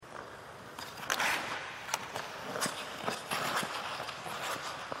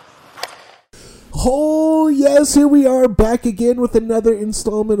yes, here we are back again with another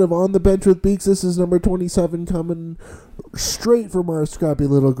installment of On the Bench with Beaks. This is number 27, coming straight from our scrappy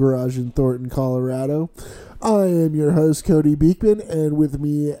little garage in Thornton, Colorado. I am your host, Cody Beekman, and with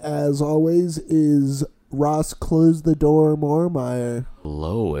me, as always, is Ross Close the Door Moormeyer.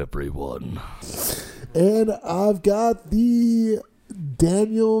 Hello, everyone. And I've got the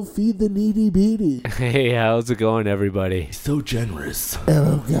Daniel Feed the Needy Beady. Hey, how's it going, everybody? So generous.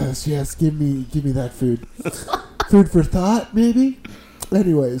 Oh gosh, yes, give me that food. Food for thought, maybe?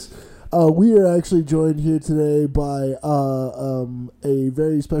 Anyways, we are actually joined here today by a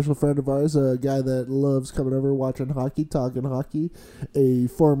very special friend of ours, a guy that loves coming over, watching hockey, talking hockey, a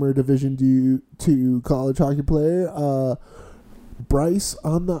former Division II college hockey player, Bryce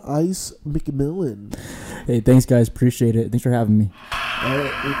on the Ice McMillan. Hey, thanks, guys. Appreciate it. Thanks for having me.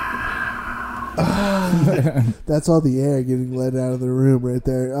 That's all the air getting let out of the room right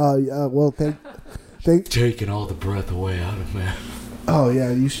there. Well, thank. Taking all the breath away out of me. Oh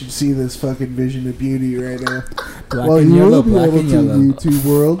yeah, you should see this fucking vision of beauty right now. Black well, and you yellow, will be black able and to, yellow. YouTube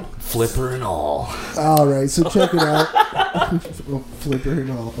world. Flipper and all. All right, so check it out. Flipper and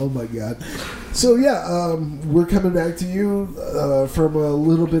all. Oh my god. So yeah, we're coming back to you from a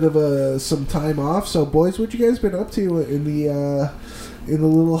little bit of some time off. So boys, what you guys been up to in the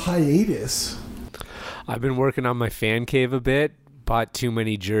little hiatus? I've been working on my fan cave a bit. Bought too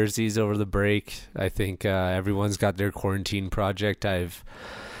many jerseys over the break. I think everyone's got their quarantine project. I've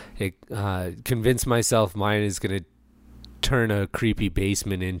convinced myself mine is going to turn a creepy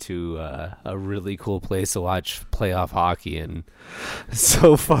basement into a really cool place to watch playoff hockey, and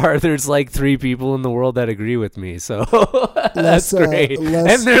so far there's like 3 people in the world that agree with me, so that's great.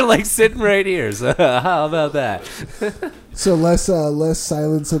 And they're like sitting right here, so how about that? So less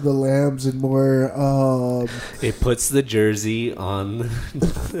Silence of the Lambs and more it puts the jersey on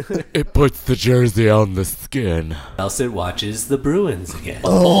It puts the jersey on the skin. else it watches the Bruins again.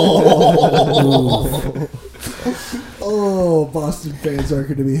 Oh, Boston fans aren't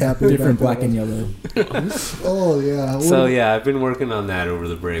going to be happy. Different about black that. and yellow. Oh yeah. So yeah, I've been working on that over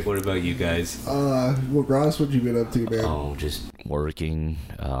the break. What about you guys? Well, Ross, what you been up to, man? Oh, just working.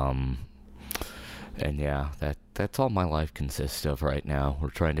 And yeah, that's all my life consists of right now.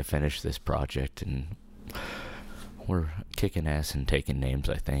 We're trying to finish this project, and we're kicking ass and taking names,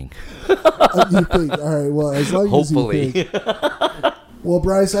 I think. You think? All right. Well, as long Hopefully. as you think. Well,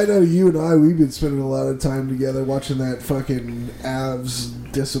 Bryce, I know you and we've been spending a lot of time together watching that fucking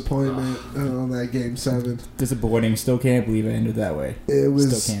Avs disappointment on that Game 7. Disappointing. Still can't believe it ended that way. It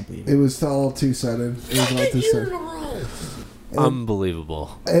was. Still can't believe It was all too sudden. It was all too sudden.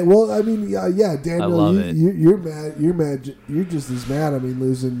 Unbelievable. Well, I mean, yeah, Daniel, I love it. You're mad. You're mad. You're just as mad. I mean,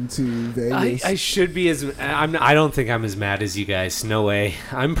 losing to Vegas. I should be as I don't think I'm as mad as you guys. No way.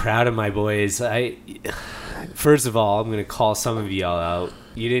 I'm proud of my boys. First of all, I'm going to call some of y'all out.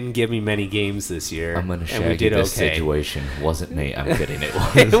 You didn't give me many games this year. I'm going to and we shag did this okay. situation. Wasn't me. I'm kidding. It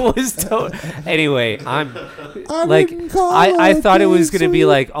was. It was anyway, I didn't thought it call was it, going to so be you-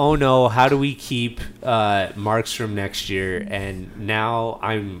 like, oh no, how do we keep Markstrom next year? And now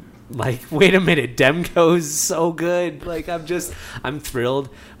I'm like, wait a minute, Demko's so good. Like, I'm thrilled.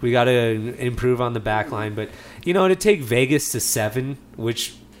 We got to improve on the back line. But, to take Vegas to 7,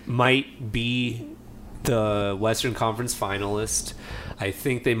 which might be the Western Conference finalist. I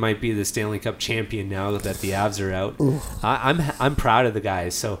think they might be the Stanley Cup champion now that the Avs are out. I'm proud of the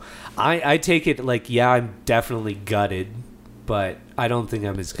guys. So I take it like, yeah, I'm definitely gutted, but I don't think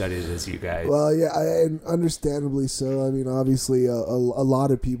I'm as gutted as you guys. Well, yeah, and understandably so. I mean, obviously, a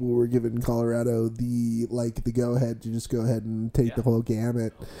lot of people were giving Colorado the go ahead to just go ahead and take the whole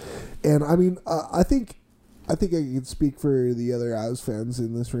gamut. And I mean, I think I can speak for the other Avs fans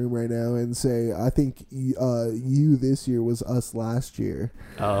in this room right now and say I think you this year was us last year.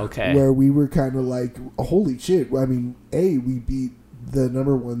 Oh, okay. Where we were kind of like, holy shit. I mean, we beat the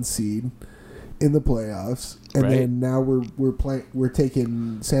number 1 seed in the playoffs, and Right. then now we're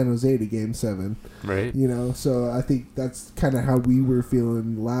taking San Jose to Game 7. Right. So I think that's kind of how we were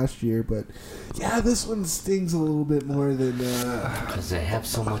feeling last year. But yeah, this one stings a little bit more than Because they have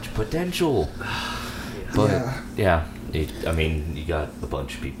so much potential. But, yeah, I mean, you got a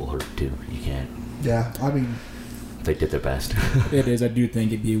bunch of people hurt, too. You can't. Yeah, I mean, They did their best. It is. I do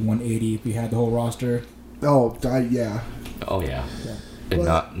think it'd be 180 if we had the whole roster. yeah. Oh, yeah. And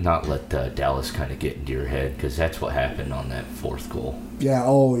not let Dallas kind of get into your head, because that's what happened on that 4th goal. Yeah,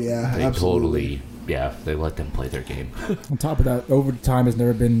 They absolutely. they let them play their game. On top of that, overtime has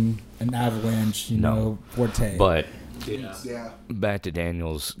never been an Avalanche, forte. But Yeah. back to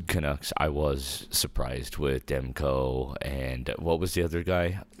Daniel's Canucks, I was surprised with Demko and what was the other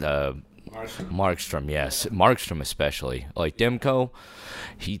guy? Markstrom, yes. Markstrom especially. Like, Demko,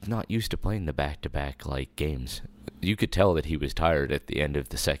 he's not used to playing the back-to-back, like, games. You could tell that he was tired at the end of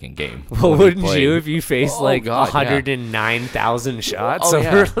the second game. Well, wouldn't you if you faced, Oh, like, God, 109,000 shots Oh,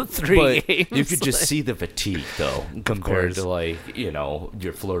 over yeah. 3 But games? you could just like- see the fatigue, though, compared course. to, like, you know,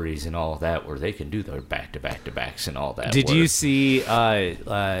 your flurries and all that, where they can do their back-to-back-to-backs and all that. Did where- you see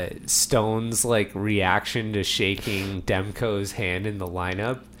Stone's, like, reaction to shaking Demko's hand in the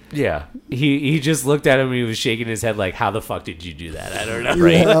lineup? Yeah. He just looked at him and he was shaking his head like, how the fuck did you do that? I don't know.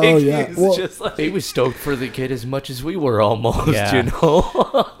 Yeah, Right? Like, oh, yeah. he was Well, just like, He was stoked for the kid as much as we were almost, Yeah. you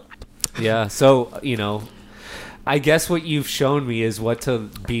know? yeah. So, you know, I guess what you've shown me is what to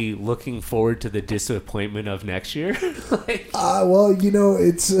be looking forward to the disappointment of next year. Well, you know,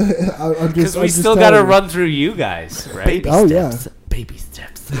 it's I'm Because just we I'm just still got to telling you. run through you guys, right? Baby Oh, yeah. steps. Baby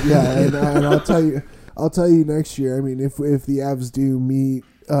steps. Yeah, and I'll tell you next year. I mean, if the Avs do meet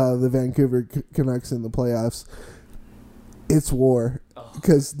the Vancouver Canucks in the playoffs, it's war.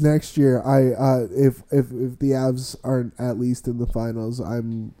 Because next year, if the Avs aren't at least in the finals,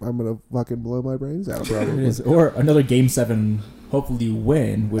 I'm gonna fucking blow my brains out. It Probably. is. Or another Game 7, hopefully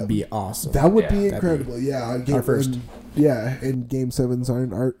win, would be awesome. That would Yeah, be that'd incredible. Yeah, our first. And Game 7s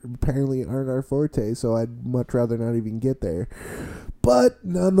apparently aren't our forte, so I'd much rather not even get there. But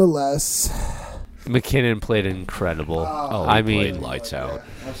nonetheless, McKinnon played incredible. Oh, I he played mean, lights out.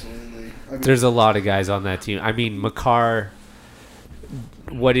 absolutely. there's a lot of guys on that team. I mean, Makar,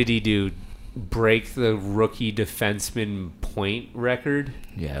 what did he do? Break the rookie defenseman point record?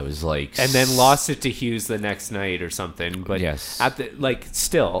 Yeah, it was like... And then lost it to Hughes the next night or something. But Yes. at the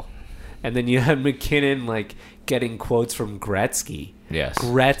still. And then you had McKinnon like getting quotes from Gretzky. Yes.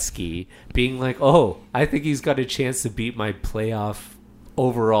 Gretzky being like, "Oh, I think he's got a chance to beat my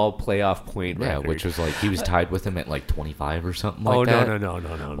overall playoff point Yeah, record." which was like, he was tied with him at like 25 or something oh like that. no.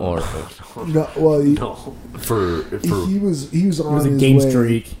 Or No, well, no. for he was on It was a his game way.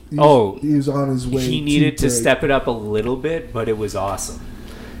 streak. He was, Oh, he was on his way. He needed to break. step it up a little bit, but it was awesome.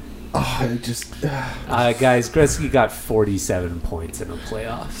 I just, Guys, Gretzky got 47 points in the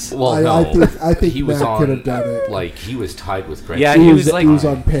playoffs. Well, I think he was Matt on, could have done it. like, he was tied with Gretzky. Yeah, He he was- was like he was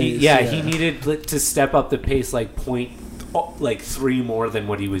on pace, He yeah. needed to step up the pace like point, like 3 more than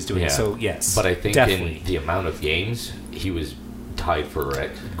what he was doing. Yeah. So yes, But I think definitely. in the amount of games, he was tied for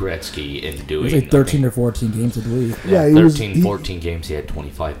Gretzky in It doing... was like 13 I or 14 games, I believe. think, Yeah, yeah, he was- 13, 14 games, he had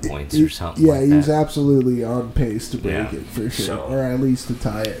 25 points He- or something yeah, like he that. was absolutely on pace to break Yeah. it for sure, So- or at least to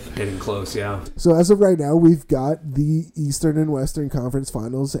tie it. Getting close, yeah. So as of right now, we've got the Eastern and Western Conference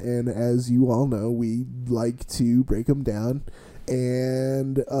Finals, and as you all know, we like to break them down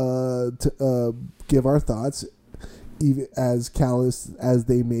and to give our thoughts, even as callous as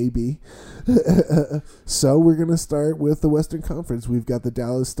they may be. So we're gonna start with the Western Conference. We've got the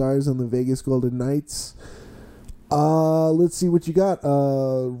Dallas Stars and the Vegas Golden Knights. Let's see what you got,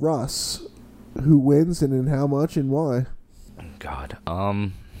 Russ. Who wins and in how much and why? God.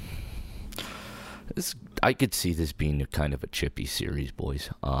 I could see this being a kind of a chippy series, boys.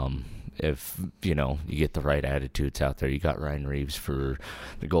 If, you know, you get the right attitudes out there. You got Ryan Reeves for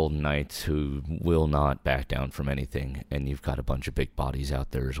the Golden Knights, who will not back down from anything, and you've got a bunch of big bodies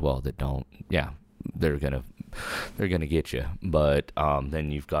out there as well that don't. Yeah, they're gonna get you. But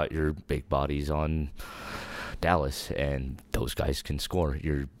then you've got your big bodies on Dallas, and those guys can score.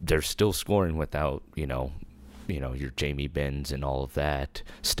 They're still scoring without your Jamie Benns and all of that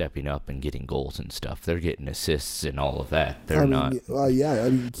stepping up and getting goals and stuff. They're getting assists and all of that. They're not. Yeah, I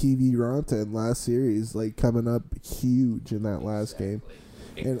mean, Kiwi Ronta in last series, like, coming up huge in that last game.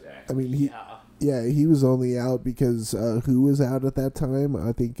 And, I mean, he was only out because who was out at that time?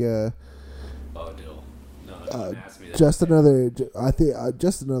 I think just another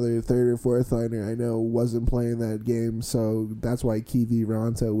third or fourth liner I know wasn't playing that game, so that's why Kiwi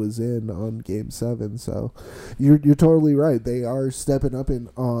Ronta was in on Game 7. So you're totally right. They are stepping up in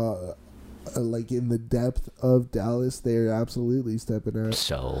like in the depth of Dallas. They're absolutely stepping up.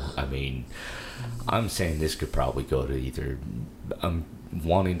 So, I mean, I'm saying this could probably go to either. I'm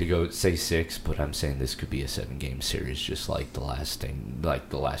wanting to go say 6, but I'm saying this could be a 7-game series, just like the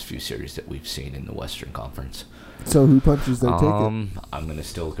last few series that we've seen in the Western Conference. So who punches their ticket? I'm gonna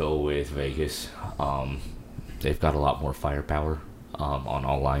still go with Vegas. They've got a lot more firepower on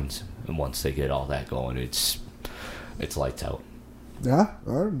all lines, and once they get all that going, it's lights out. Yeah,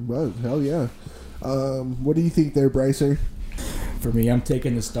 all right, well, hell yeah. What do you think there, Brycer? For me, I'm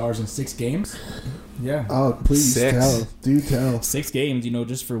taking the Stars in 6 games. Yeah. Oh, please 6. tell. Do tell. 6 games,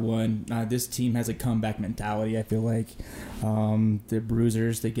 just for one. This team has a comeback mentality, I feel like. The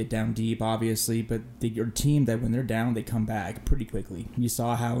Bruisers, they get down deep, obviously, but your team, that when they're down, they come back pretty quickly. You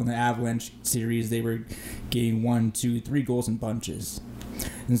saw how in the Avalanche series, they were getting 1, 2, 3 goals in bunches.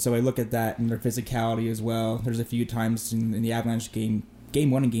 And so I look at that and their physicality as well. There's a few times in the Avalanche game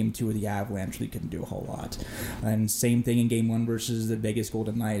 1 and game 2 of the Avalanche, they couldn't do a whole lot. And same thing in game 1 versus the Vegas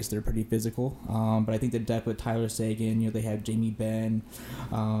Golden Knights. They're pretty physical. But I think the depth with Tyler Seguin, they have Jamie Benn.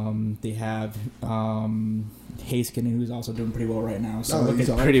 They have Heiskanen, who's also doing pretty well right now. So he's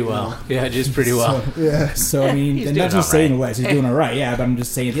all Pretty right. well. Yeah, just pretty well. Yeah. So, I mean, He's and doing not just all right. saying West, he's doing all right, yeah, but I'm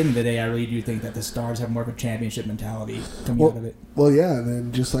just saying at the end of the day, I really do think that the Stars have more of a championship mentality coming out of it. Well, yeah, and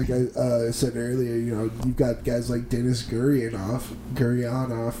then just like I said earlier, you've got guys like Dennis Gurianov.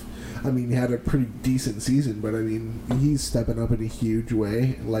 I mean, he had a pretty decent season, but I mean, he's stepping up in a huge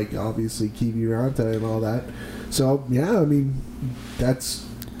way, like obviously Kiwi Ranta and all that. So, yeah, I mean, that's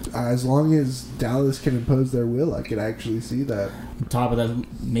as long as Dallas can impose their will, I could actually see that. On top of that,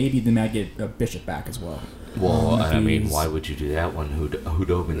 maybe they might get Bishop back as well. Well, I mean, he's- why would you do that when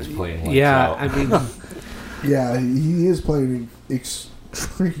Hudobin's playing lights Yeah, out? I mean, Yeah, he is playing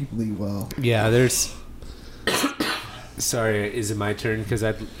extremely well. yeah, there's... Sorry, is it my turn? Because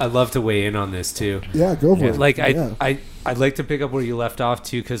I'd love to weigh in on this, too. Yeah, go for it. Like, Yeah. I'd like to pick up where you left off,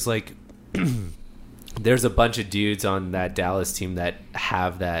 too, because, like, there's a bunch of dudes on that Dallas team that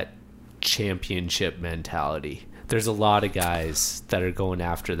have that championship mentality. There's a lot of guys that are going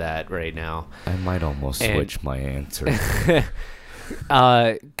after that right now. I might almost And- switch my answer.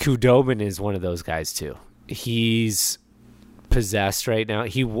 Kudobin is one of those guys, too. He's possessed right now.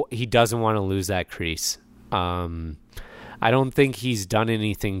 He doesn't want to lose that crease. I don't think he's done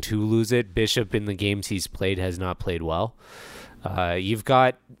anything to lose it. Bishop, in the games he's played, has not played well. You've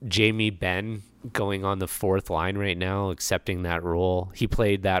got Jamie Benn going on the 4th line right now, accepting that role. He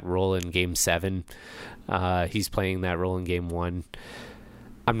played that role in Game 7. He's playing that role in Game 1.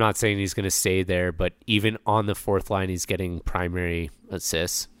 I'm not saying he's going to stay there, but even on the 4th line, he's getting primary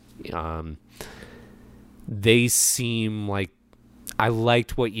assists. They seem like... I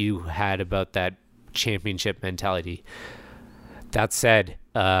liked what you had about that championship mentality. That said,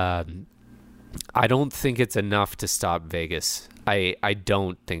 I don't think it's enough to stop Vegas. I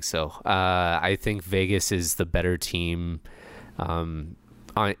don't think so. I think Vegas is the better team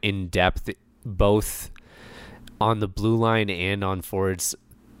in depth, both on the blue line and on forwards.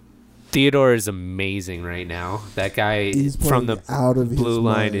 Theodore is amazing right now. That guy He's from playing the out of his blue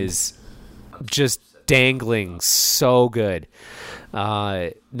line mind. is just dangling so good.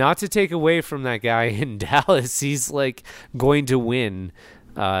 Not to take away from that guy in Dallas, he's like going to win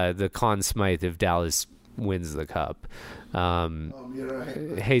the Conn Smythe if Dallas wins the cup.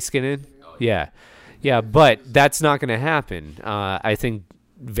 Heiskanen, yeah, but that's not going to happen. I think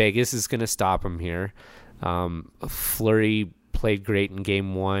Vegas is going to stop him here. Fleury played great in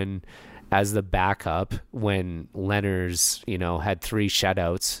Game 1 as the backup when Lenners, had 3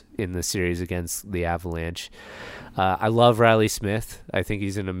 shutouts in the series against the Avalanche. I love Riley Smith. I think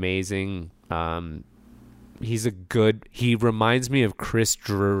he's an amazing. He reminds me of Chris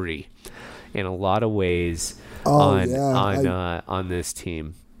Drury in a lot of ways on this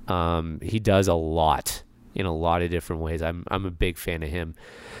team. He does a lot in a lot of different ways. I'm a big fan of him.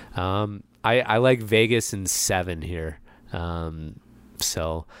 I like Vegas in 7 here.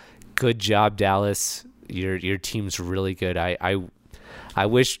 So good job, Dallas. Your team's really good. I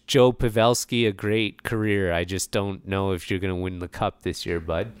wish Joe Pavelski a great career. I just don't know if you're going to win the cup this year,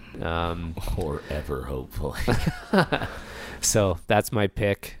 bud. Or ever, hopefully. So that's my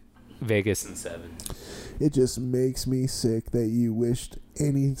pick. Vegas in 7. It just makes me sick that you wished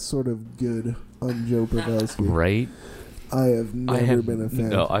any sort of good on Joe Pavelski. Right? I have never been a fan.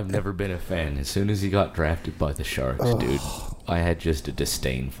 No, I've never been a fan. As soon as he got drafted by the Sharks, dude, I had just a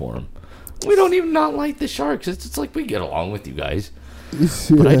disdain for him. We don't even not like the Sharks. It's like we get along with you guys.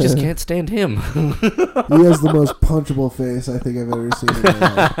 But I just can't stand him. He has the most punchable face I think I've ever seen in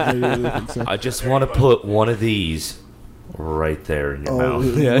my life. I really think so. I just want to put one of these right there in your mouth.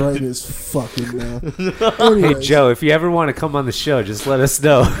 Right in his fucking mouth. Hey, Anyways, Joe, if you ever want to come on the show, just let us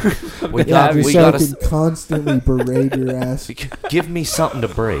know. We yeah, got, just we so I got can constantly berate your ass. Give me something to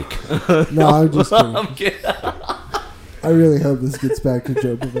break. No, I'm just kidding. I'm kidding. I really hope this gets back to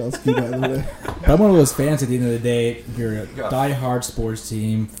Joe Pavelski, by the way. I'm one of those fans at the end of the day. If you're a die-hard sports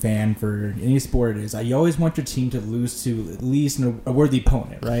team fan for any sport it is, you always want your team to lose to at least a worthy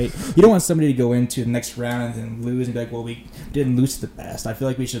opponent, right? You don't want somebody to go into the next round and lose and be like, well, we didn't lose to the best. I feel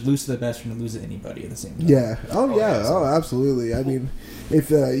like we should lose to the best and lose to anybody at the same time. Yeah. Oh, absolutely. I mean,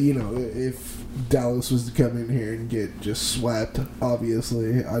 if if Dallas was to come in here and get just swept,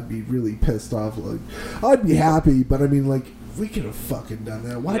 obviously, I'd be really pissed off. Like, I'd be happy, but I mean, like, we could have fucking done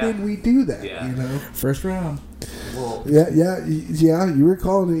that. Why didn't we do that? Yeah. You know, First round. Well, yeah. You were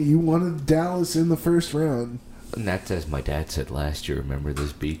calling it. You wanted Dallas in the first round. And that's as my dad said last year. Remember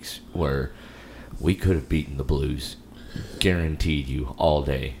this, Beaks? Where we could have beaten the Blues, guaranteed you all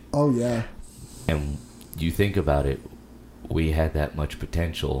day. Oh yeah. And you think about it, we had that much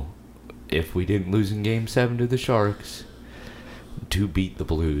potential. If we didn't lose in Game 7 to the Sharks, to beat the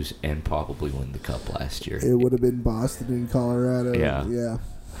Blues and probably win the Cup last year. It would have been Boston and Colorado. Yeah.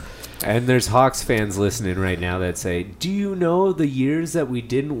 and there's Hawks fans listening right now that say, do you know the years that we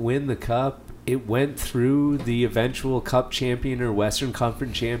didn't win the Cup? It went through the eventual Cup champion or Western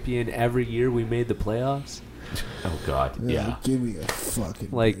Conference champion every year we made the playoffs. Oh, God, yeah. Give me a fucking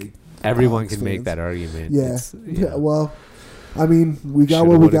Like, break. everyone Hawks can make fans. that argument. Yeah. It's, Yeah. Well, I mean, we got Shoulda,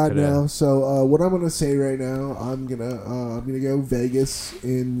 what we woulda, got coulda. now. So what I'm gonna say right now, I'm gonna go Vegas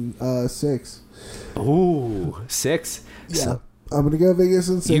in 6. Ooh, 6? Yeah. So I'm gonna go Vegas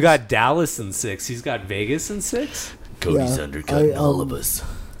in 6. you got Dallas in 6. He's got Vegas in 6? Cody's Yeah, undercutting I, all of us.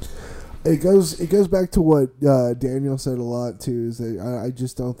 It goes back to what Daniel said a lot too. Is that I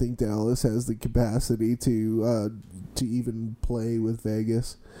just don't think Dallas has the capacity to even play with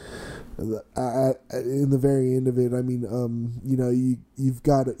Vegas. In the very end of it, I mean, you've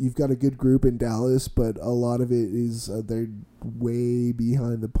got a good group in Dallas, but a lot of it is they're way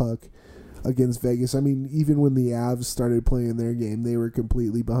behind the puck against Vegas. I mean, even when the Avs started playing their game, they were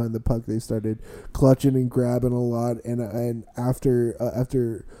completely behind the puck. They started clutching and grabbing a lot, and after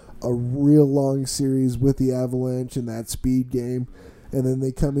a real long series with the Avalanche and that speed game, and then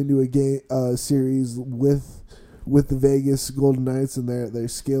they come into a game series with the Vegas Golden Knights and their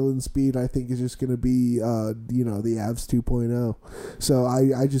skill and speed, I think is just going to be the Avs 2.0. So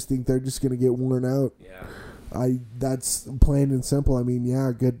I just think they're just going to get worn out. Yeah. That's plain and simple. I mean,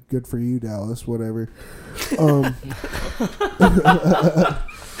 yeah, good for you, Dallas. Whatever.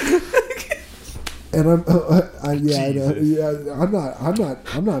 And I'm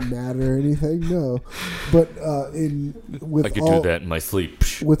not mad or anything. No, but I could do that in my sleep.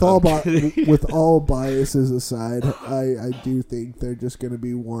 with all biases aside, I do think they're just going to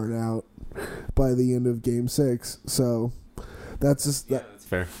be worn out by the end of Game 6. So that's just That's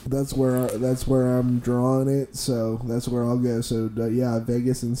fair. that's where I'm drawing it. So that's where I'll go. So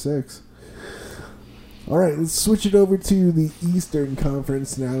Vegas in 6. All right, let's switch it over to the Eastern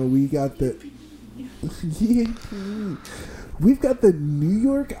Conference now. We've got the New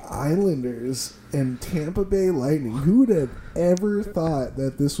York Islanders and Tampa Bay Lightning. Who would have ever thought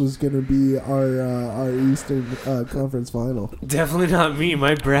that this was going to be our Eastern Conference final? Definitely not me.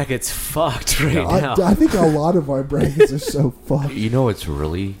 My bracket's fucked right now. I think a lot of our brackets are so fucked. You know what's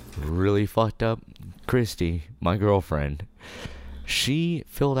really, really fucked up? Christy, my girlfriend, she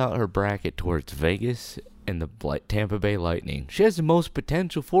filled out her bracket towards Vegas and the Tampa Bay Lightning. She has the most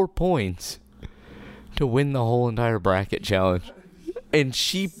potential 4 points to win the whole entire bracket challenge. And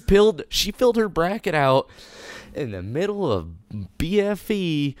she filled her bracket out in the middle of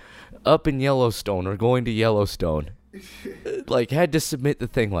BFE up in Yellowstone, or going to Yellowstone. Like, had to submit the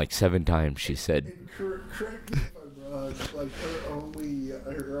thing like 7 times, she said. Correct me if I'm wrong. Like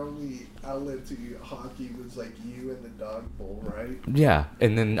her only outlet to hockey was like you and the dog bowl, right? Yeah,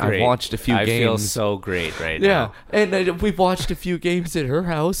 and then Great. I watched a few games. I feel so great right Yeah, now. and we've watched a few games at her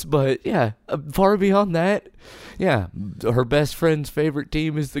house, but yeah, far beyond that, yeah, her best friend's favorite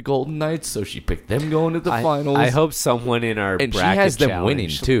team is the Golden Knights, so she picked them going to the finals. I hope someone in our and she bracket has them challenge winning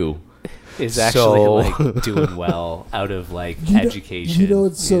too. is actually So- like doing well out of like You education. know,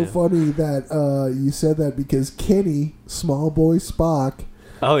 it's so you know? funny that you said that because Kenny, small boy Spock,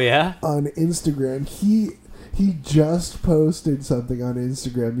 Oh yeah. on Instagram, he just posted something on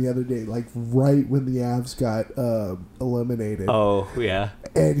Instagram the other day, like right when the Avs got eliminated. Oh yeah.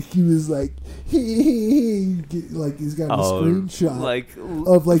 And he was like, like he's got a screenshot like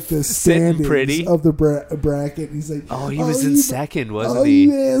of like the sitting standings pretty. of the bracket. And he's like, Oh, he was in you- second, wasn't oh, he?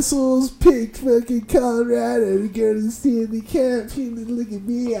 you assholes picked fucking Colorado to go to the Stanley Cup. And look at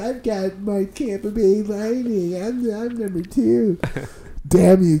me, I've got my Tampa Bay Lightning. I'm number 2.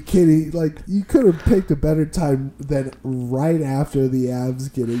 Damn you, Kitty. Like, you could have picked a better time than right after the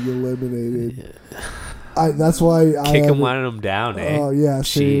Avs getting eliminated. That's why I Kick haven't- one of them down, eh? Oh yeah, Jeez.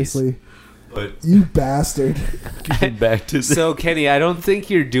 seriously, But you bastard. getting back to the So, Kenny, I don't think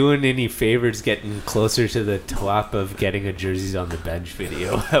you're doing any favors getting closer to the top of getting a jerseys on the bench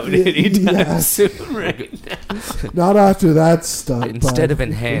video out anytime Yeah. soon right now. Not after that stuff. instead of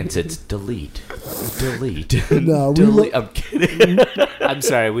enhance, it's delete. Delete. No, we delete. I'm kidding. I'm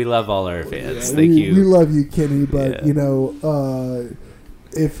sorry. We love all our fans. we, Thank you. we love you, Kenny, but Yeah. you know,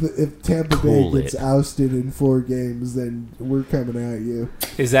 if Tampa Cool Bay gets it. ousted in 4 games, then we're coming at you.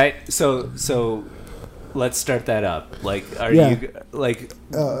 Is that so? So, let's start that up. Like, are Yeah. you like?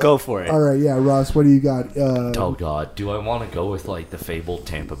 Go for it. All right, yeah, Ross, what do you got? Oh God, do I want to go with like the fabled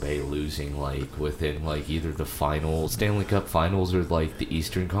Tampa Bay losing like within like either the finals, Stanley Cup Finals, or like the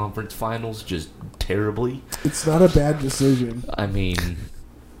Eastern Conference Finals, just terribly? It's not a bad decision. I mean,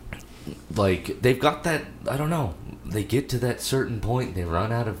 like they've got that. I don't know. They get to that certain point, they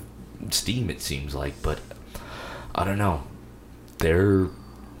run out of steam. It seems like, but I don't know. They're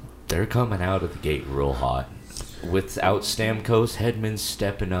coming out of the gate real hot. Without Stamkos, Hedman's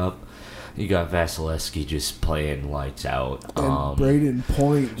stepping up. You got Vasilevsky just playing lights out. And Braden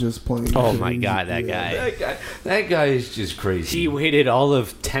Point just playing. Oh my crazy. God, that Yeah. guy. That guy is just crazy. He waited all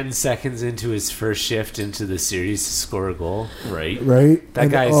of 10 seconds into his first shift into the series to score a goal. right? Right? That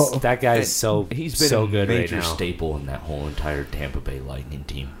And, guy's oh, that guy's so He's been so a good right major now. staple in that whole entire Tampa Bay Lightning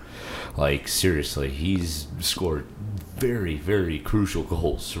team. Like seriously, he's scored very, very crucial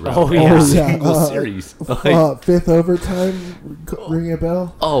goals throughout Oh, every yeah. single series. Like, 5th overtime, ring a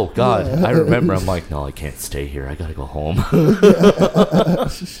bell? oh God, Yeah. I remember. I'm like, no, I can't stay here. I gotta go home. I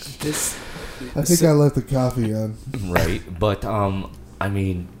think I left the coffee on. Right, but I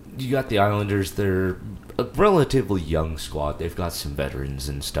mean, you got the Islanders. They're a relatively young squad. They've got some veterans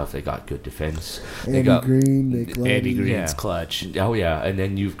and stuff. They got good defense. They Andy got Green, Nick Andy Leddy. Green's Yeah. clutch. Oh yeah, and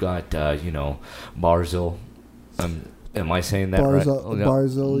then you've got Barzil. Am I saying that right? Barzil- Oh, no.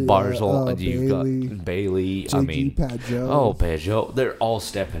 Barzil, yeah, Barzil, and you've Bailey, got Bailey. I JG mean, Pageau. oh Peugeot, they're all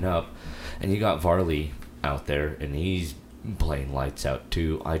stepping up, and you got Varley out there, and he's playing lights out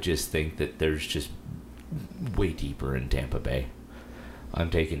too. I just think that there's just way deeper in Tampa Bay. I'm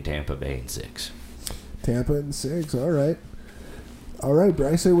taking Tampa Bay in 6. Tampa in 6. All right. All right,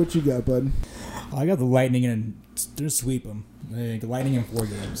 Bryce, what you got, bud? I got the Lightning and they're sweep them. The Lightning in 4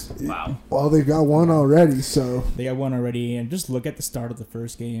 games. Wow. Well, they've got one already, so They got one already, and just look at the start of the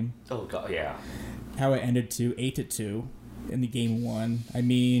first game. Oh God, yeah. How it ended to 8-2 in the game 1. I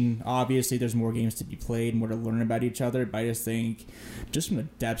mean, obviously there's more games to be played, more to learn about each other, but I just think, just from a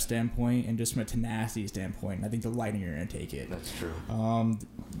depth standpoint and just from a tenacity standpoint, I think the Lightning are going to take it. That's true.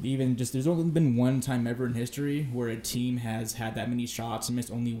 Even just, there's only been one time ever in history where a team has had that many shots and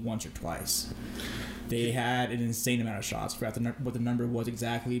missed only once or twice. They had an insane amount of shots. Forgot what the number was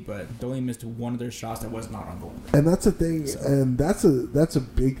exactly, but they only missed one of their shots that was not on goal. and that's a thing, and that's a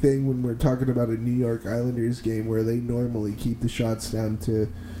big thing when we're talking about a New York Islanders game where they normally keep the shots down to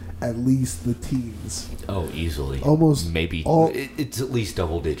at least the teens. Oh, easily. Almost Maybe all- it's at least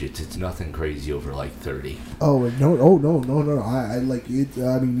double digits. It's nothing crazy over like 30. Oh and no! I like it.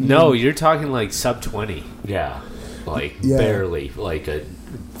 I mean, No, you're talking like sub 20. Yeah, like Yeah. barely like a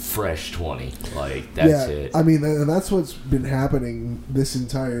fresh 20. Like that's yeah. it. I mean, and that's what's been happening this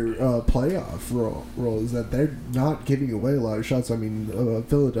entire playoff roll is that they're not giving away a lot of shots. I mean,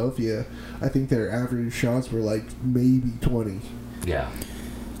 Philadelphia, I think their average shots were like maybe 20. Yeah.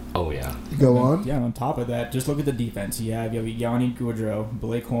 Oh yeah. Go on. Yeah, on top of that, just look at the defense. You have Yanni Goudreau,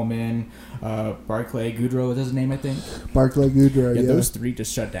 Blake Coleman, Barclay Goudreau is his name, I think. Barclay Goudreau, Yeah, yeah. those 3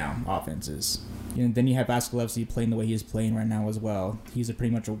 just shut down offenses. And then you have Vasilevsky playing the way he's playing right now as well. He's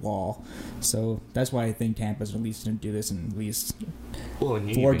pretty much a wall. So that's why I think Tampa's at least going to do this in at least Well, and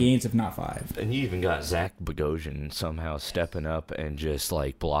you 4 even, games, if not 5. And you even got Zach Bogosian somehow stepping up and just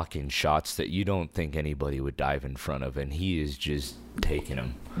like blocking shots that you don't think anybody would dive in front of, and he is just taking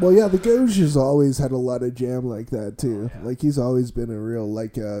them. Well, yeah, the Gauge has always had a lot of jam like that too. Like he's always been a real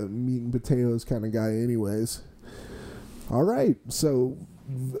meat and potatoes kind of guy, anyways. All right, so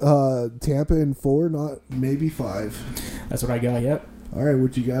Tampa in 4, not maybe 5. That's what I got, yep. All right,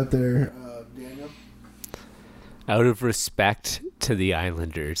 what you got there, Daniel? Out of respect to the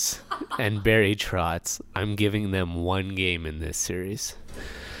Islanders and Barry Trotz, I'm giving them 1 game in this series.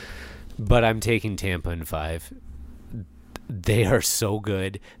 But I'm taking Tampa in 5. They are so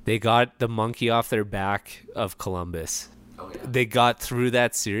good. They got the monkey off their back of Columbus. They got through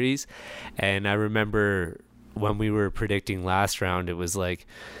that series, and I remember when we were predicting last round, it was like,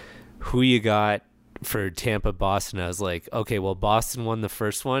 who you got for Tampa, Boston? I was like, okay, well, Boston won the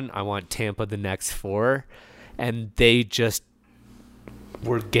first one. I want Tampa the next 4. And they just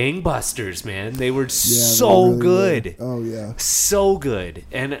were gangbusters, man. They were Yeah, so they really good. were. Oh yeah. So good.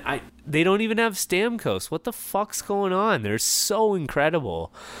 And they don't even have Stamkos. What the fuck's going on? They're so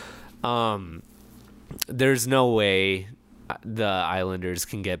incredible. There's no way the Islanders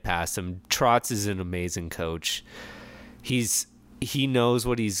can get past them. Trotz is an amazing coach. He knows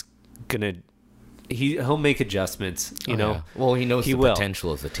what he's gonna. He'll make adjustments. You know. Yeah. Well, he knows He the will.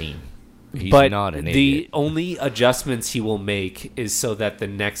 potential of the team. He's But not an the idiot. only adjustments he will make is so that the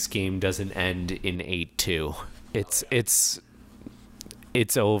next game doesn't end in 8-2.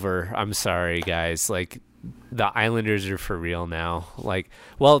 It's over. I'm sorry, guys. Like, the Islanders are for real now. Like,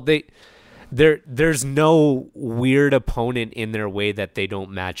 well, there's no weird opponent in their way that they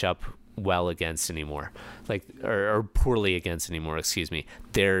don't match up well against anymore. Like, or poorly against anymore. Excuse me.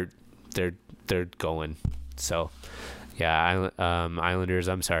 They're going. So, yeah, Islanders.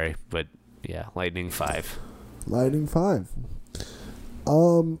 I'm sorry, but yeah, Lightning 5. Lightning 5.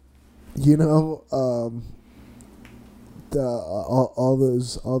 You know, all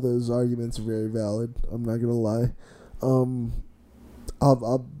those arguments are very valid. I'm not gonna lie.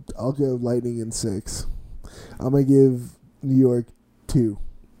 I'll go Lightning in 6. I'm gonna give New York 2.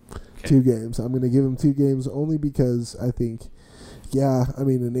 Okay. 2 games. I'm gonna give them 2 games only because I think, yeah, I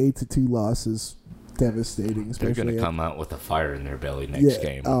mean an 8-2 loss is devastating. They're Especially going to come out with a fire in their belly next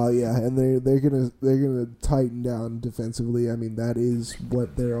game. Oh yeah, and they're gonna tighten down defensively. I mean that is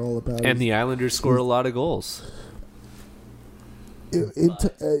what they're all about. And the Islanders score a lot of goals.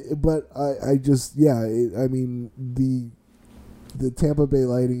 But I just I mean the Tampa Bay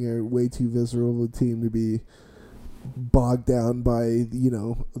Lightning are way too visceral of a team to be bogged down by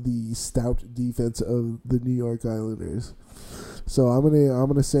the stout defense of the New York Islanders. So I'm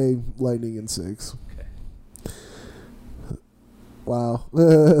gonna say Lightning in 6. Okay. Wow.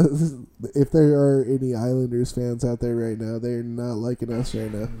 If there are any Islanders fans out there right now, they're not liking us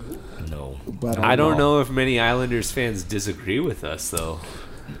right now. No. But I don't know if many Islanders fans disagree with us, though.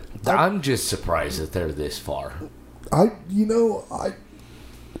 I'm just surprised that they're this far.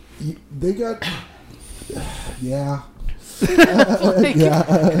 They got yeah.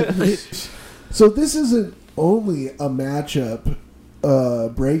 So this isn't only a matchup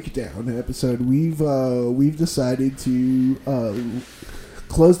breakdown episode. We've decided to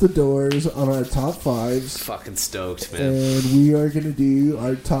close the doors on our top 5s. Fucking stoked, man. And we are going to do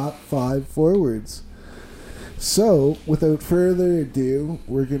our top 5 forwards. So, without further ado,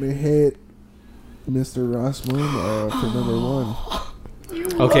 we're going to hit Mr. Ross Moon for number 1.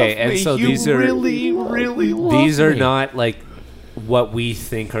 Okay, and so You these are really, really love these are me. not like what we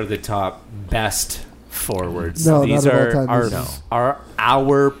think are the top best forwards. No, these not of are all time.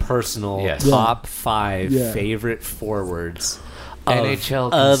 our personal Yes. top 5 Yeah. favorite forwards.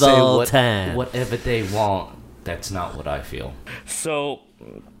 NHL can of say all time. whatever they want. That's not what I feel. So,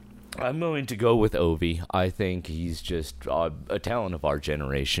 I'm going to go with Ovi. I think he's just a talent of our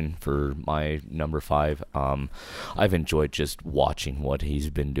generation for my number 5. I've enjoyed just watching what he's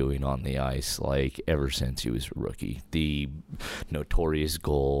been doing on the ice, like, ever since he was a rookie. The notorious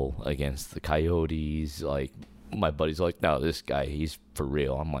goal against the Coyotes, like, my buddy's like, no, this guy, he's for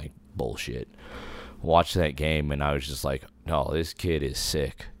real. I'm like, bullshit. Watched that game, and I was just like, no, this kid is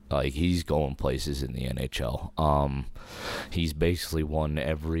sick. Like, he's going places in the NHL. He's basically won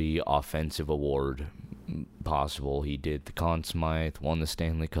every offensive award possible. He did the Conn Smythe, won the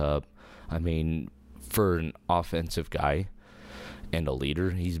Stanley Cup. I mean, for an offensive guy and a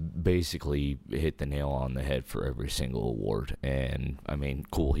leader, he's basically hit the nail on the head for every single award. And, I mean,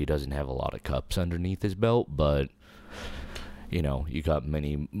 cool, he doesn't have a lot of cups underneath his belt, but you got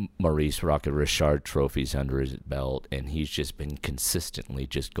many Maurice Rocket-Richard trophies under his belt, and he's just been consistently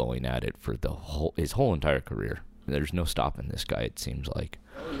just going at it for his whole entire career. There's no stopping this guy, it seems like.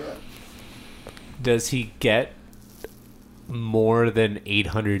 Does he get more than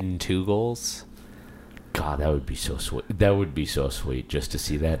 802 goals? God, that would be so sweet. That would be so sweet just to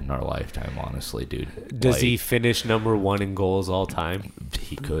see that in our lifetime, honestly, dude. Does he finish number 1 in goals all time?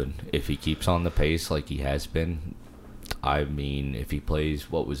 He could. If he keeps on the pace like he has been. I mean, if he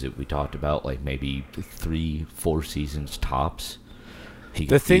plays, what was it we talked about, like maybe 3-4 seasons tops.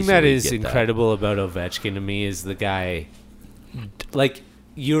 The thing that is incredible about Ovechkin to me is the guy, like,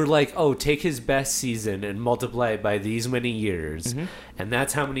 you're like, oh, take his best season and multiply it by these many years, and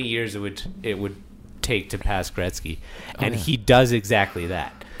that's how many years it would take to pass Gretzky, and he does exactly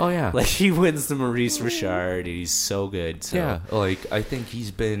that. Oh yeah, Like, he wins the Maurice Richard, and he's so good. So. Yeah, like, I think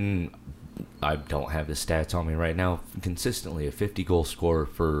he's been, I don't have the stats on me right now, consistently a 50-goal scorer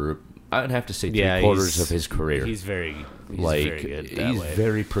for, I would have to say, three-quarters of his career. He's very good that he's way.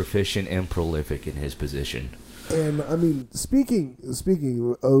 very proficient and prolific in his position. And I mean, speaking of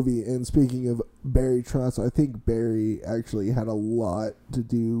Ovi and speaking of Barry Trotz, I think Barry actually had a lot to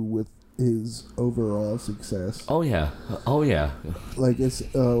do with his overall success. Oh yeah. Like it's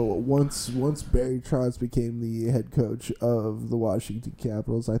once Barry Trotz became the head coach of the Washington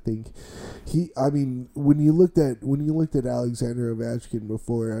Capitals, I think when you looked at Alexander Ovechkin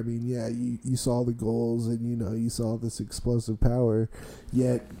before, I mean, yeah, you saw the goals and you saw this explosive power.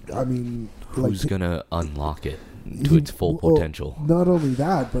 Yet, I mean, who's gonna unlock it to its full potential? Not only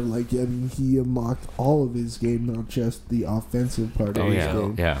that, but he unlocked all of his game, not just the offensive part of his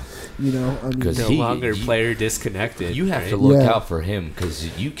game. Yeah. No longer player disconnected. You have to look out for him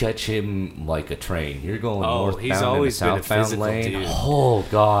because you catch him like a train. You're going northbound he's always in the been a southbound physical lane. dude. Oh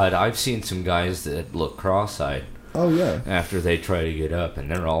God, I've seen some guys that look cross-eyed. Oh yeah. After they try to get up,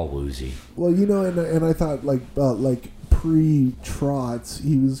 and they're all woozy. Well, and I thought pre-Trotz,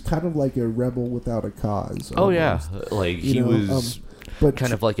 he was kind of like a rebel without a cause. Oh yeah, almost. like he was but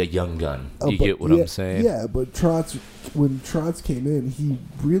kind of like a young gun. You get what I'm saying? Yeah, but when Trotz came in, he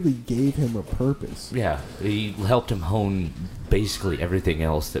really gave him a purpose. Yeah, he helped him hone basically everything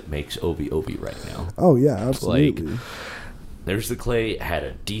else that makes Ovi right now. Oh yeah, absolutely. There's the clay, had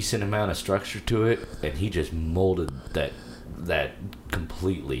a decent amount of structure to it, and he just molded that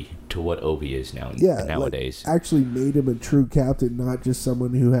completely to what Ovi is nowadays. Actually made him a true captain, not just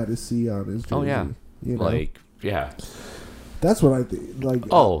someone who had a C on his jersey. Oh yeah, That's what I think.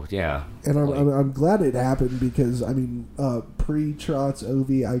 And I'm glad it happened because I mean, pre-Trotz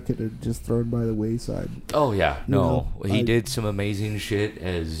Ovi, I could have just thrown by the wayside. Oh yeah, he did some amazing shit,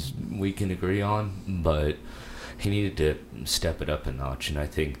 as we can agree on, but he needed to step it up a notch, and I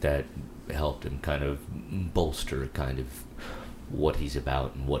think that helped him kind of bolster kind of what he's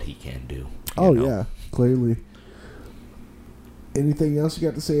about and what he can do. Yeah, clearly. Anything else you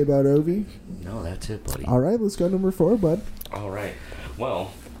got to say about Ovi? No, that's it, buddy. All right, let's go number 4, bud. All right.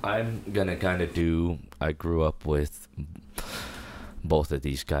 Well, I'm going to kind of I grew up with both of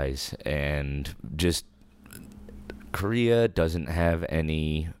these guys, and just Korea doesn't have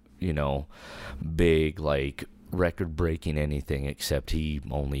any, big, record-breaking anything, except he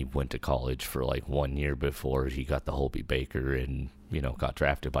only went to college for 1 year before he got the Hobie Baker and got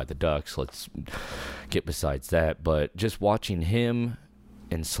drafted by the Ducks. Let's get besides that, but just watching him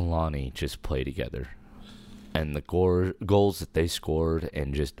and Solani just play together and the goals that they scored,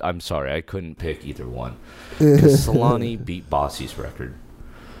 and I'm sorry, I couldn't pick either one because Solani beat Bossy's record,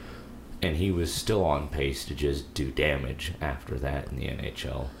 and he was still on pace to just do damage after that in the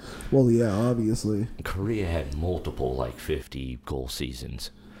NHL. Well, yeah, obviously. Korea had multiple 50-goal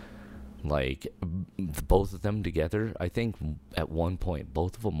seasons. Both of them together, I think at one point,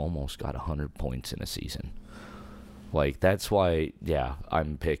 both of them almost got 100 points in a season. That's why,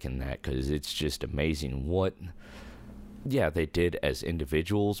 I'm picking that, because it's just amazing what, they did as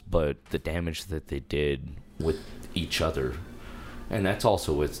individuals, but the damage that they did with each other. And that's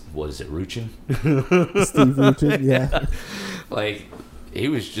also with, what is it, Ruchin? Steve Ruchin, yeah. He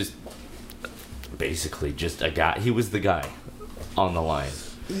was just basically just a guy. He was the guy on the line.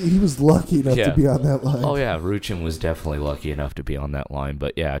 He was lucky enough to be on that line. Oh, yeah, Ruchin was definitely lucky enough to be on that line.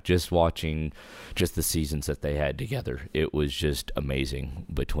 But, just watching just the seasons that they had together, it was just amazing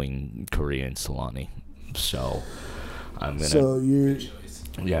between Korea and Solani. So, I'm going to... So, you're...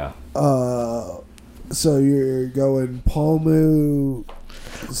 Yeah. So you're going Palmu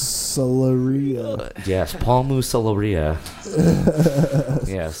Solaria. Yes, Palmu Solaria.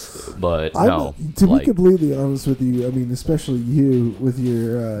 Yes, but no. To be completely honest with you, I mean, especially you with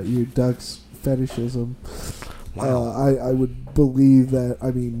your Ducks fetishism, I would believe that,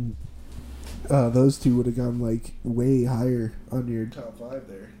 I mean, those two would have gone way higher on your top 5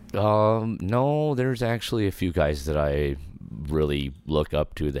 there. No, there's actually a few guys that I really look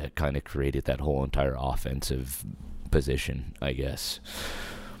up to that kind of created that whole entire offensive position, I guess,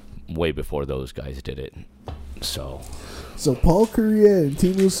 way before those guys did it. So Paul Korea and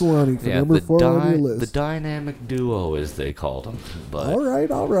Teemu Solani for number 4 on your list. The dynamic duo, as they called them. But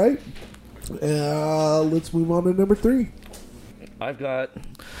all right. Let's move on to number 3. I've got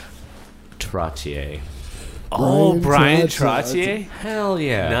Trottier. Brian Trottier? Hell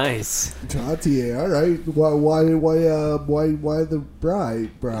yeah! Nice. Trottier, all right. Why the Bry?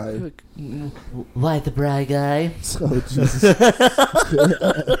 Why the Bry guy? Oh Jesus!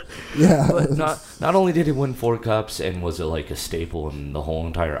 Yeah. But not only did he win 4 cups and was a staple in the whole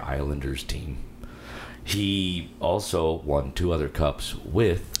entire Islanders team, he also won 2 other cups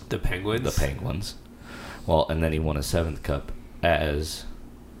with the Penguins. Well, and then he won a 7th cup as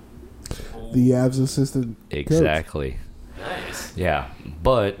the Avs assistant exactly. Nice. Yeah,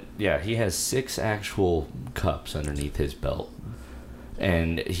 but yeah, he has 6 actual cups underneath his belt,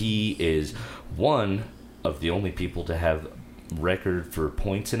 and he is one of the only people to have record for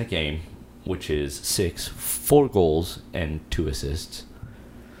points in a game, which is 6, 4 goals, and 2 assists.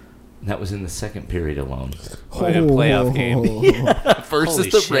 That was in the second period alone. Oh, in a playoff game. Versus Holy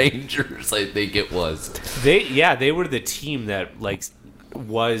the shit. Rangers, I think it was. They were the team that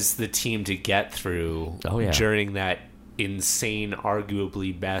was the team to get through during that insane,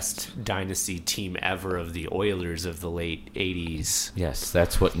 arguably best dynasty team ever of the Oilers of the late 80s. Yes,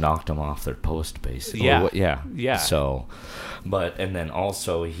 that's what knocked him off their post, basically. Yeah. Yeah. So, and then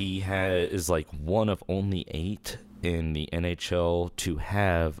also he is like one of only 8 in the NHL to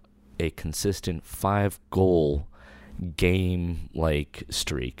have a consistent 5-goal game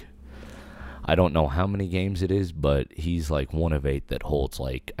streak. I don't know how many games it is, but he's like one of 8 that holds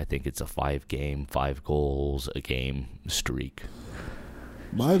I think it's a 5 goals a game streak.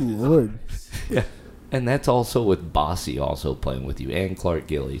 My lord. Yeah. And that's also with Bossy also playing with you and Clark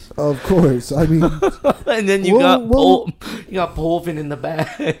Gillies. Of course. I mean, And then you got Polvin in the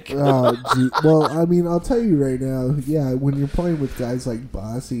back. oh, gee. Well, I mean, I'll tell you right now. Yeah, when you're playing with guys like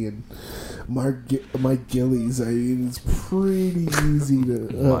Bossy and Mike Gillies, I mean, it's pretty easy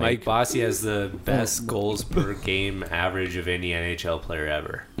to. Mike Bossy has the best goals per game average of any NHL player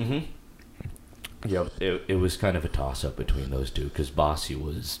ever. Mm-hmm. Yep. It was kind of a toss-up between those two because Bossy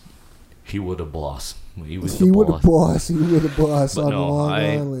he would have boss. He would have boss on no, Long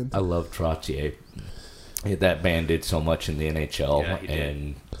Island. I love Trottier. That man did so much in the NHL, Yeah, he did.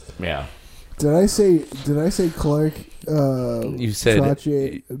 and yeah. Did I say Clark? You said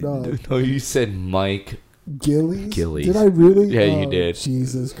Trottier, no. You said Mike Gillies. Gillies. Did I really? Yeah, you did.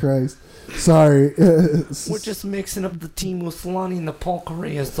 Jesus Christ! Sorry. We're just mixing up the team with Solani and the Paul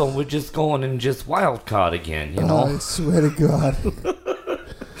Correa, so we're just going and just wild card again, you know. I swear to God.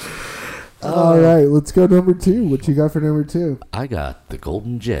 All right, let's go number 2. What you got for number 2? I got the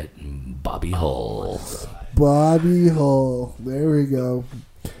Golden Jet, Bobby Hull. Bobby Hull. There we go.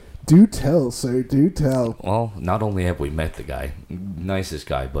 Do tell, sir. Do tell. Well, not only have we met the guy, nicest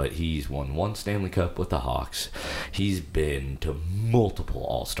guy, but he's won 1 Stanley Cup with the Hawks. He's been to multiple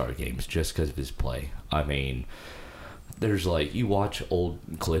All-Star games just because of his play. I mean, there's you watch old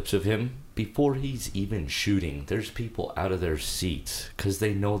clips of him, before he's even shooting, there's people out of their seats because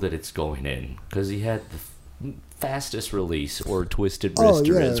they know that it's going in because he had the fastest release or twisted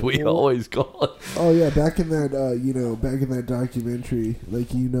wrister, as we always call it. Oh yeah, back in that documentary,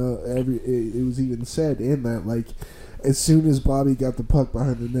 it was even said in that as soon as Bobby got the puck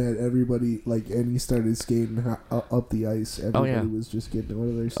behind the net, everybody and he started skating up the ice. Everybody was just getting out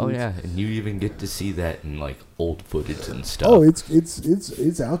of their seats. Oh yeah, and you even get to see that in old footage and stuff. Oh, it's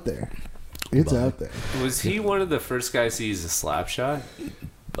out there. It's out there. Was he one of the first guys to use a slap shot?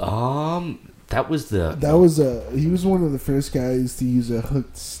 He was one of the first guys to use a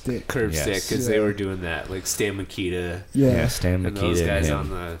hooked stick. Curve stick, because they were doing that. Stan Mikita. Yeah, Stan Mikita. And those guys and on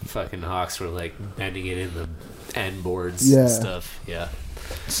the fucking Hawks were bending it in the end boards and stuff. Yeah.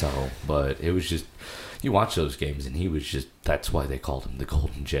 So, but it was just, you watch those games and he was just, that's why they called him the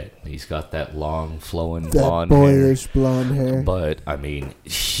Golden Jet. He's got that long flowing blonde hair. Boyish blonde hair. But, I mean,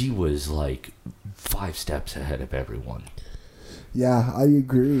 he was 5 steps ahead of everyone. Yeah, I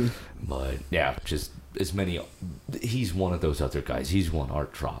agree. But, yeah, just as many, he's one of those other guys. He's won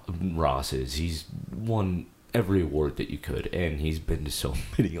Art Ross's. He's won every award that you could. And he's been to so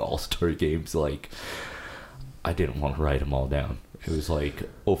many All-Star games, I didn't want to write them all down. It was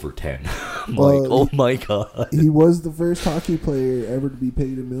over 10. I'm oh my God. He was the first hockey player ever to be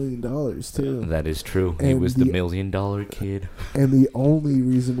paid $1 million, too. That is true. And he was the $1 million kid. And the only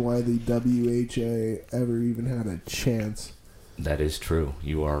reason why the WHA ever even had a chance. That is true.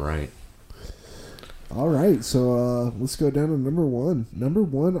 You are right. All right, so let's go down to number 1. Number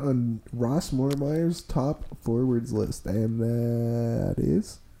 1 on Ross Mormeyer's top forwards list, and that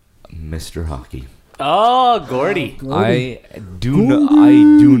is Mr. Hockey. Oh, Gordy. I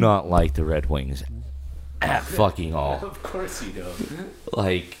do not like the Red Wings at fucking all. Of course you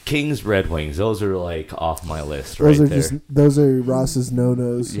don't. Kings, Red Wings, those are off my list those are Ross's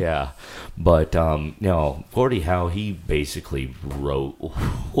no-nos. Yeah, but Gordie Howe, he basically wrote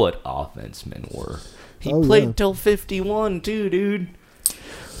what offense men were. He played till 51 too, dude,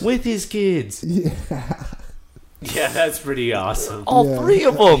 with his kids. Yeah. Yeah, that's pretty awesome. All 3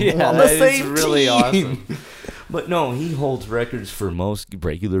 of them on the same really team. Awesome. But no, he holds records for most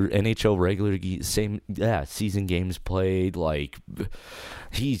NHL season games played.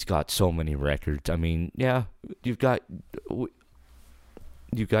 He's got so many records. I mean, yeah, you've got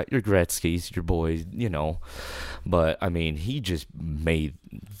you got your Gretzky's, your boys, but I mean, he just made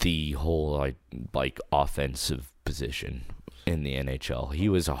the whole like offensive position in the NHL. He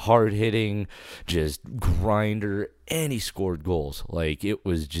was a hard-hitting, just grinder, and he scored goals. Like, it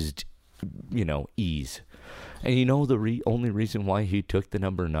was just, ease. And the only reason why he took the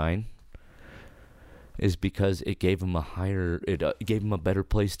number 9 is because it gave him gave him a better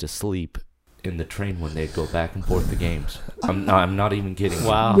place to sleep in the train when they'd go back and forth the games. I'm not even kidding.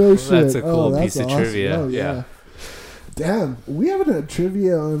 Wow, No shit. that's a cool that's piece of awesome. trivia. Oh, yeah. Damn, we haven't had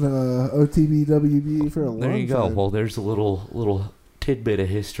trivia on OTB WB for a long time. There you go. Well, there's a little tidbit of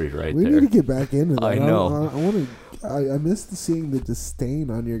history right we there. need to get back into that. I know. I want to. I missed seeing the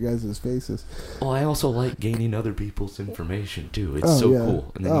disdain on your guys' faces. Well, I also like gaining other people's information too. It's Oh, so yeah.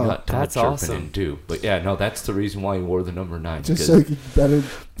 cool. And then Oh, you got Todd that's chirping awesome. in too. But yeah, no, that's the reason why he wore the number 9. Just so you could better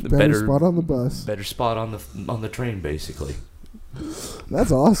better spot on the bus. Better spot on the train, basically.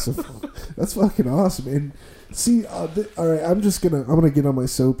 That's awesome. That's fucking awesome. And see, all right, I'm gonna get on my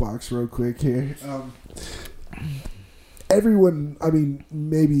soapbox real quick here. Everyone, I mean,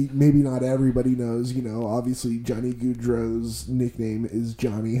 maybe not everybody knows. Obviously Johnny Gaudreau's nickname is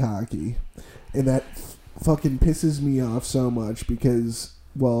Johnny Hockey, and that fucking pisses me off so much because,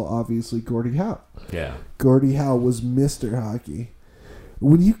 well, obviously Gordie Howe. Yeah. Gordie Howe was Mr. Hockey.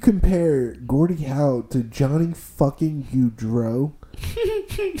 When you compare Gordie Howe to Johnny fucking Gaudreau,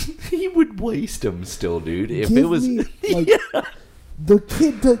 He would waste him still, dude. If give it was me, like, the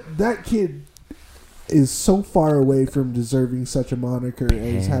kid, that kid is so far away from deserving such a moniker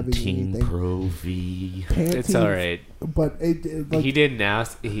as having Pantene anything. Pro V. It's all right. But it like, He didn't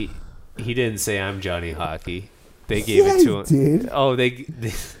ask. He didn't say I'm Johnny Hockey. They gave yeah, it to him. he did. Oh, they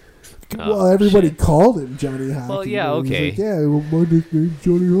Well, everybody called him Johnny Hockey. Well, yeah, and he's okay. like, yeah, well, my nickname's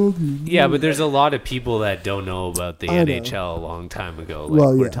Johnny Hockey. Yeah, but there's a lot of people that don't know about the I know. NHL a long time ago. Like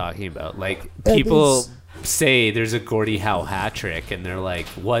Well, we're yeah. talking about, like And people it's- say there's a Gordie Howe hat trick, and they're like,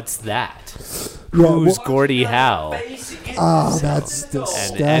 "What's that? Yeah, Who's well- Gordie Howe?" That's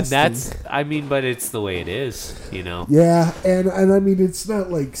disgusting. And that's, I mean, but it's the way it is, Yeah, and I mean, it's not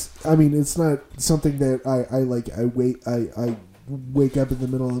like, it's not something that I wake up in the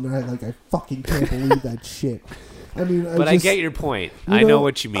middle of the night like I fucking can't believe that shit. I mean, But I get your point. you I know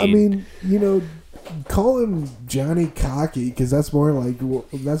what you mean. I mean, call him Johnny Cocky because that's more like what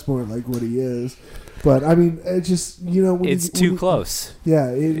he is. But I mean, it just when it's too close. Yeah,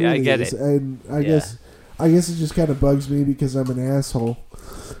 it Yeah, I really get is. it. And I Yeah. guess it just kind of bugs me because I'm an asshole.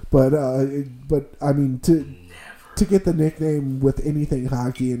 But I mean to get the nickname with anything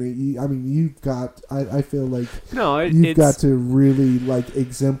hockey in it, you've got. I feel like No, you've got to really like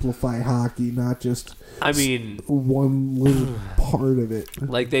exemplify hockey, not just. I mean, one little part of it.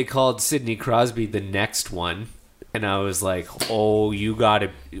 like they called Sidney Crosby the next one, and I was like, "Oh, you got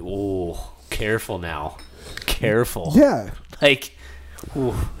to, careful now, careful." Yeah. Like,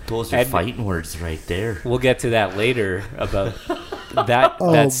 ooh. Those are And- fighting words right there. We'll get to that later about that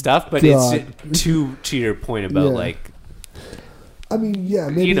Oh, that stuff, but God. it's to your point about Yeah. like I mean, yeah,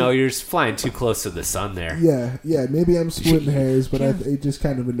 maybe you're flying too close to the sun there. Yeah, maybe I'm splitting hairs, but it just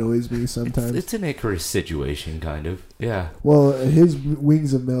kind of annoys me sometimes. It's an Icarus situation, kind of. Yeah. Well, his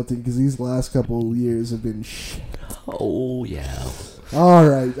wings have melted because these last couple of years have been shit. Oh, yeah. All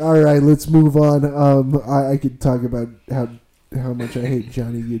right, let's move on. I could talk about how much I hate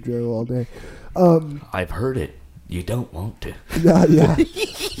Johnny Gaudreau all day. I've heard it. You don't want to. Yeah.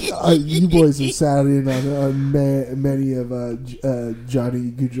 You boys have sat in on many of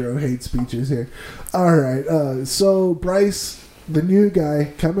Johnny Gaudreau hate speeches here. All right, so Bryce, the new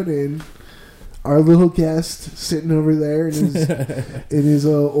guy coming in, our little guest sitting over there in his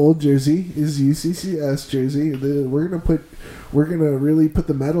old jersey, his UCCS jersey. We're gonna really put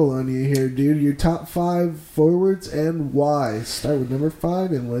the metal on you here, dude. Your top 5 forwards and why. Start with number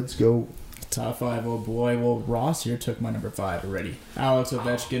 5 and let's go. Top 5, oh boy. Well, Ross here took my number 5 already. Alex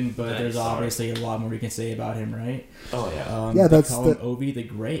Ovechkin, but there's obviously a lot more we can say about him, right? Oh, yeah. Yeah, they that's call the- him Ovi the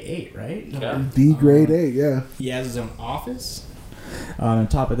Grey 8, right? Yeah. The grade 8, yeah. He has his own office. On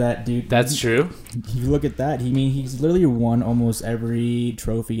top of that, dude, That's true. you look at that. He's literally won almost every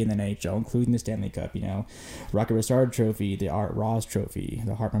trophy in the NHL, including the Stanley Cup. Rocket Richard Trophy, the Art Ross Trophy,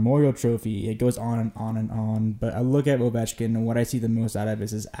 the Hart Memorial Trophy. It goes on and on and on. But I look at Ovechkin, and what I see the most out of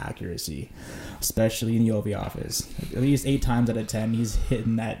is his accuracy, especially in the OV office. At least 8 times out of 10, he's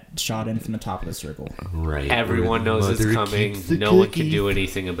hitting that shot in from the top of the circle. Right. Everyone knows it's Mother coming. keeps the No one can cookie. do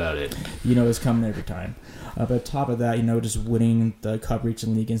anything about it. It's coming every time. But top of that, just winning the cup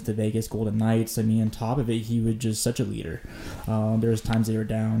reaching league against the Vegas Golden Knights. I mean, on top of it, he was just such a leader. There was times they were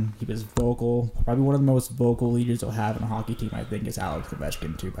down. He was vocal. Probably one of the most vocal leaders you'll have in a hockey team, I think, is Alex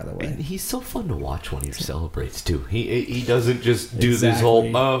Ovechkin, too, by the way. And he's so fun to watch when he celebrates, too. He doesn't just do this whole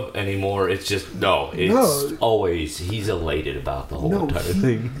anymore. It's just, always, he's elated about the whole entire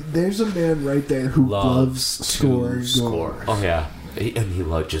thing. There's a man right there who loves scoring. Oh, yeah. And he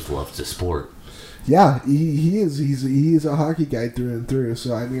just loves the sport. Yeah, he is. He's a hockey guy through and through.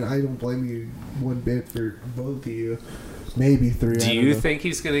 So I mean, I don't blame you one bit for both of you. Maybe three. Do you think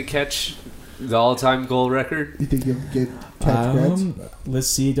he's going to catch the all-time goal record? You think he'll catch Gretz? Let's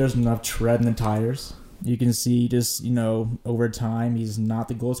see. There's enough tread in the tires. You can see just, over time, he's not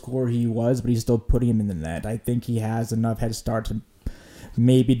the goal scorer he was, but he's still putting him in the net. I think he has enough head start to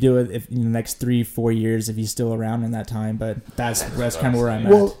maybe do it if in the next 3-4 years if he's still around in that time, but that's kind of where I'm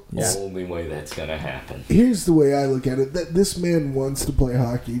at. The only way that's gonna happen. Here's the way I look at it: that this man wants to play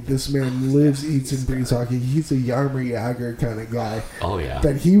hockey. This man lives, eats, and breathes hockey. He's a Jaromir Jagr kind of guy. Oh yeah.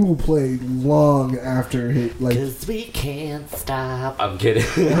 That he will play long after his Cause we can't stop. I'm kidding.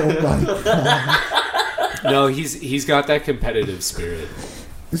 Oh my god. No, he's got that competitive spirit.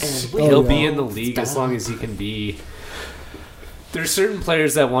 And He'll be in the league as long as he can be. There's certain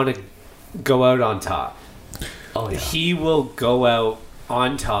players that want to go out on top. Oh, yeah. He will go out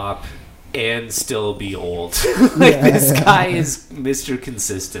on top and still be old. This guy is Mr.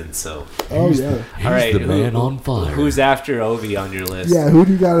 Consistent. So. Oh yeah. He's all right, the man on fire. Who's after Ovi on your list? Yeah, who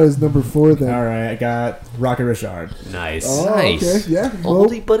do you got as number 4 then? All right, I got Rocket Richard. Nice. Oh, Nice. okay. Yeah.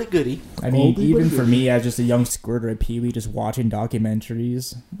 Oldie but a goodie. I mean, Oldie but even a for goodie. me as just a young squirter at Pee Wee, just watching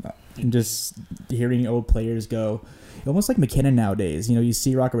documentaries and just hearing old players go, almost like McKinnon nowadays. You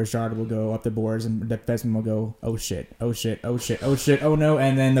see Rocket Richard will go up the boards and the defenseman will go, oh shit, oh shit, oh shit, oh shit, oh no,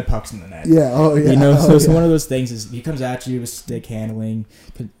 and then the puck's in the net. Yeah. Oh yeah. So it's one of those things is he comes at you with stick handling.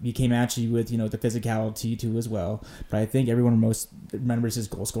 He came at you with the physicality too as well. But I think everyone most remembers his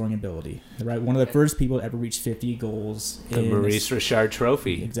goal scoring ability. Right, one of the first people to ever reach 50 goals. The Maurice Richard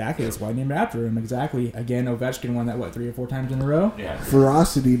Trophy. Exactly, that's why I named it after him. Exactly. Again, Ovechkin won that 3 or 4 times in a row. Yeah.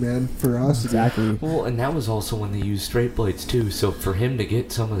 Ferocity, man. Ferocity. Exactly. Well, and that was also when they used straight blades too. So for him to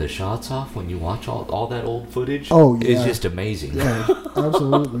get some of the shots off when you watch all that old footage, is just amazing. Yeah,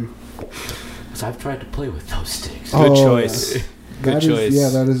 absolutely. Because I've tried to play with those sticks. Good choice. Yeah. Good choice. Yeah,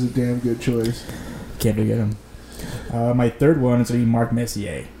 that is a damn good choice. Can't forget him. My third one is going to be Mark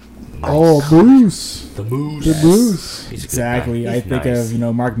Messier. Nice. Oh, Moose. The Moose. The Moose. He's a good Exactly. guy. I He's think nice.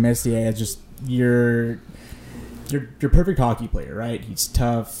 of Mark Messier as just your perfect hockey player, right? He's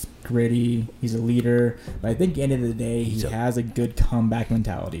tough, gritty. He's a leader. But I think at the end of the day, he has a good comeback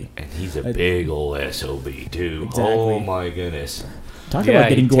mentality. And he's a big old SOB too. Exactly. Oh my goodness. Talk about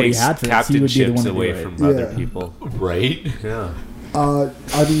getting goalie hat tricks. He would be the one captainships to do away it. from other Yeah. people. Right? Yeah. I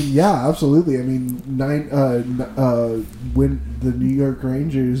mean, yeah, absolutely. I mean, when the New York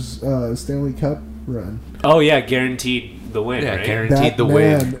Rangers Stanley Cup run. Oh yeah, guaranteed the win. Yeah, right? guaranteed That the man,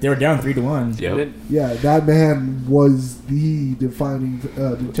 win. They were down 3-1. Yep. And then- yeah, that man was the determining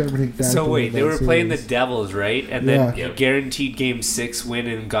factor. So wait, in they that were playing the series. Devils, right? And then Yeah. he guaranteed Game 6 win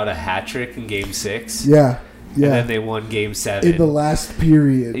and got a hat trick in Game 6. Yeah, And yeah. then they won Game 7. In the last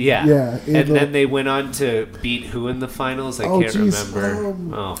period. Yeah. Yeah. And then they went on to beat who in the finals? I Oh, can't geez,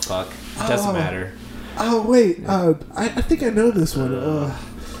 remember. Oh, fuck. Doesn't matter. Oh wait, I think I know this one.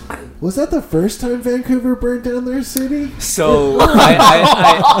 Was that the first time Vancouver burnt down their city? So,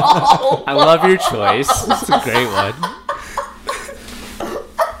 I love your choice. It's a great one.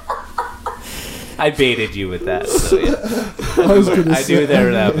 I baited you with that. So yeah. I was gonna I knew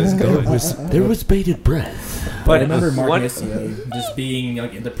that was going. There was bated breath. But I But remember Mark what- Messier just being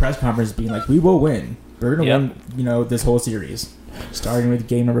like in the press conference, being like, "We will win. We're gonna Yep. win. This whole series, starting with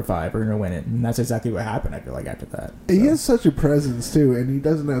game number 5. We're gonna win it." And that's exactly what happened. I feel like after that. He So. has such a presence too, and he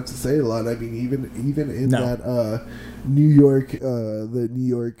doesn't have to say a lot. I mean, even in No. that New York, the New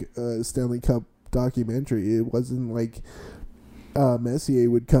York Stanley Cup documentary, it wasn't like Messier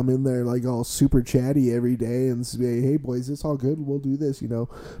would come in there like all super chatty every day and say, "Hey boys, it's all good. We'll do this,"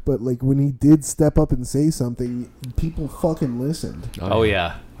 But like when he did step up and say something, people fucking listened. Oh,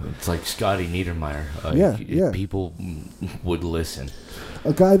 yeah. It's like Scotty Niedermeyer. Yeah. People would listen.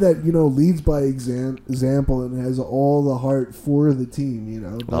 A guy that leads by example and has all the heart for the team.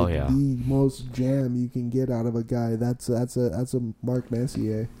 Oh, yeah. The most jam you can get out of a guy. That's a Mark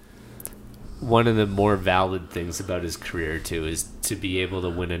Messier. One of the more valid things about his career, too, is to be able to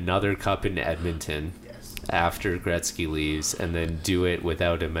win another cup in Edmonton after Gretzky leaves and then do it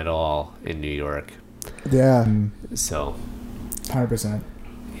without him at all in New York. Yeah. So, 100%.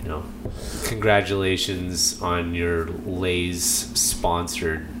 you know, congratulations on your Lay's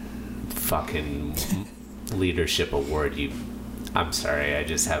sponsored fucking leadership award. I'm sorry, I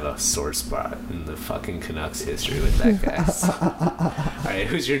just have a sore spot in the fucking Canucks history with that guy. All right,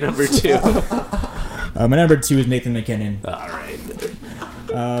 who's your number 2? My number 2 is Nathan MacKinnon. All right.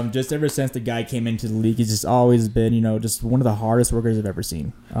 Just ever since the guy came into the league, he's just always been, you know, just one of the hardest workers I've ever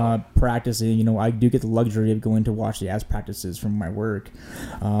seen. Practicing, you know, I do get the luxury of going to watch the Avs practices from my work.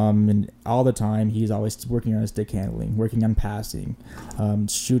 And all the time, he's always working on his stick handling, working on passing,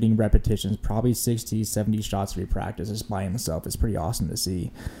 shooting repetitions, probably 60, 70 shots every practice just by himself. It's pretty awesome to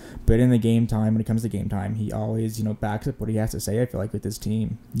see. But in the game time, when it comes to game time, he always, you know, backs up what he has to say, I feel like, with his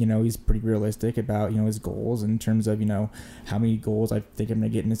team. You know, he's pretty realistic about, you know, his goals in terms of, you know, how many goals I think I'm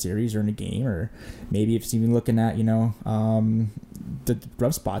going to get in a series or in a game, or maybe if he's even looking at, you know, the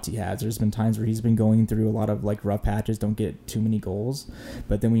rough spots he has. There's been times where he's been going through a lot of, like, rough patches, don't get too many goals.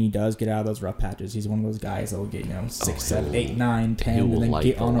 But then when he does get out of those rough patches, he's one of those guys that will get, you know, 6, 7, 8, 9, 10, and then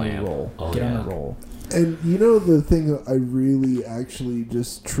get on a roll. On a roll. And you know the thing I really actually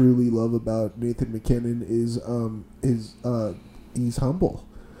just truly love about Nathan MacKinnon is he's humble.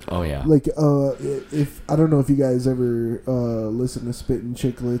 Oh yeah. Like if I don't know if you guys ever listen to Spittin'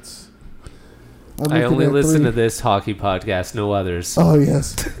 Chicklets. I only listen to this hockey podcast, no others. Oh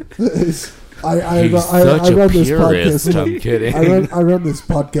yes. I He's run such a this purist. podcast. I'm kidding. I run this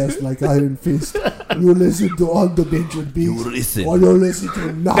podcast like Iron Fist. You listen to all the major beats. You listen. Or you listen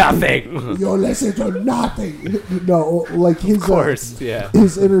to nothing. Nothing. You listen to nothing. No, like his Of course, yeah.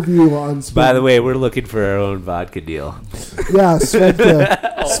 his interview on. By the way, we're looking for our own vodka deal. Yeah,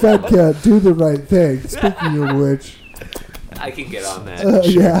 Svedka, do the right thing. Speaking of which, I can get on that.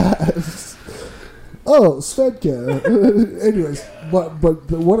 Sure. yeah. Oh, Svedka. Anyways, but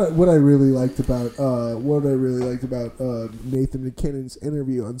what I really liked about Nathan MacKinnon's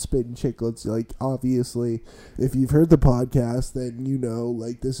interview on Spittin' Chicklets, like, obviously, if you've heard the podcast, then you know,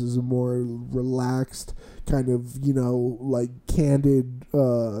 like, this is a more relaxed kind of, you know, like, candid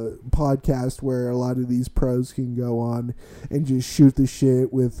podcast where a lot of these pros can go on and just shoot the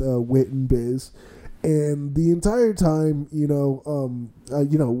shit with Wit and Biz. And the entire time,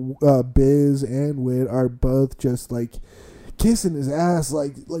 Biz and Wit are both just like kissing his ass,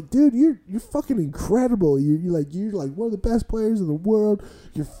 like, dude, you're fucking incredible. You're like one of the best players in the world.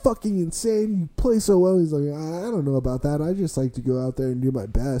 You're fucking insane. You play so well. He's like, I don't know about that. I just like to go out there and do my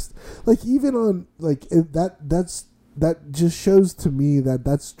best. Like, even on like that just shows to me that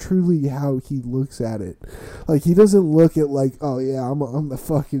that's truly how he looks at it. Like, he doesn't look at like, oh yeah, I'm the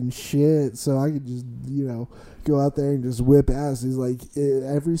fucking shit, so I can just, you know, go out there and just whip ass. He's like,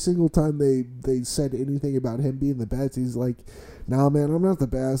 every single time they said anything about him being the best, he's like, nah, man, I'm not the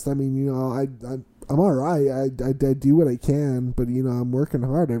best. I mean, you know, I'm all right. I do what I can, but, you know, I'm working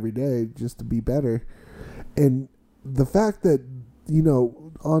hard every day just to be better. And the fact that, you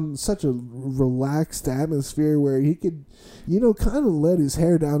know, on such a relaxed atmosphere where he could, you know, kind of let his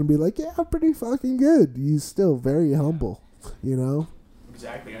hair down and be like, yeah, I'm pretty fucking good. He's still very humble, you know?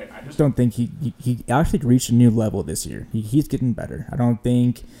 Exactly. I just don't think he actually reached a new level this year. He's getting better. I don't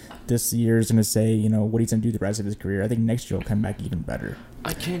think this year is going to say, you know, what he's going to do the rest of his career. I think next year will come back even better.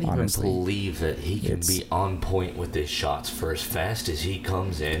 I can't even believe that he can be on point with his shots for as fast as he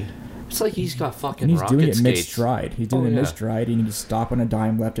comes in. It's like he's got fucking rocket skates. And he's doing it mid-stride. He's doing it mid-stride, and he can stop on a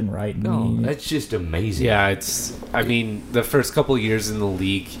dime left and right. And that's just amazing. Yeah, I mean, the first couple of years in the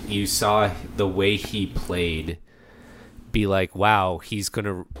league, you saw the way he played be like, wow, he's going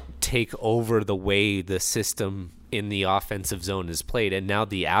to take over the way the system in the offensive zone is played. And now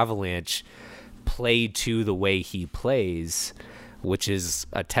the Avalanche play to the way he plays, which is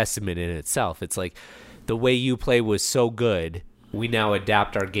a testament in itself. It's like, the way you play was so good, we now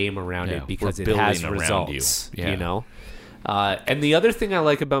adapt our game around it because it has results, you know? And the other thing I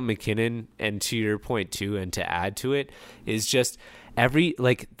like about MacKinnon, and to your point too, and to add to it, is just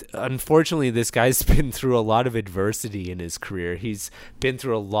unfortunately, this guy's been through a lot of adversity in his career. He's been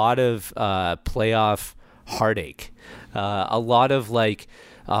through a lot of playoff heartache, a lot of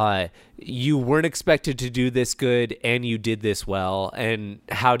you weren't expected to do this good and you did this well, and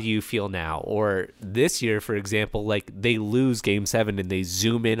how do you feel now? Or this year, for example, like, they lose game 7 and they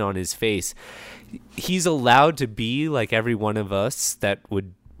zoom in on his face. He's allowed to be like every one of us that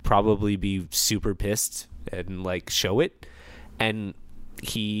would probably be super pissed and like show it, and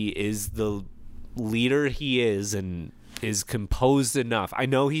he is the leader he is and is composed enough. I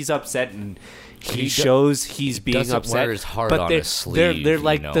know he's upset and he shows he's being upset, wear his heart but on his sleeve, they're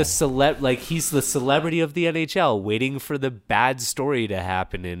like the he's the celebrity of the NHL, waiting for the bad story to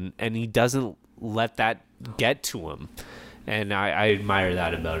happen, and he doesn't let that get to him. And I admire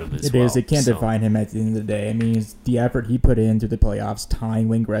that about him as It well. is. It can't So, define him at the end of the day. I mean, it's the effort he put into the playoffs, tying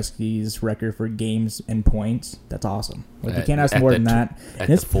Wayne Gretzky's record for games and points. That's awesome. Like, you can't ask more than that. And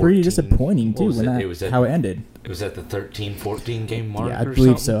it's pretty disappointing, too, how it ended. It was at the 13-14 game mark. Yeah, I or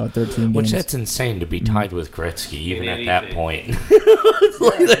believe something? so. 13 games. Which that's insane to be tied with Gretzky even at that anything. point. It's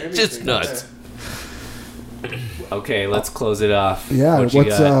like, that's just nuts. Okay, let's close it off. Yeah, What you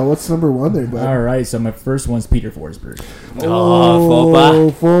got? what's number one there, bud? All right, so my first one's Peter Forsberg.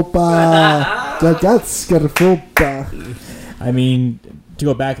 Oh, Fopa. That's got a Fopa. I mean, to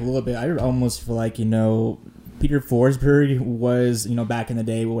go back a little bit, I almost feel like, Peter Forsberg was, back in the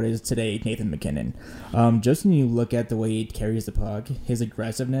day, what is today Nathan McKinnon. Just when you look at the way he carries the puck, his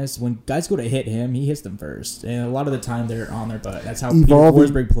aggressiveness, when guys go to hit him, he hits them first. And a lot of the time, they're on their butt. That's how Peter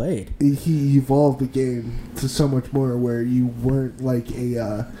Forsberg played. He evolved the game to so much more where you weren't like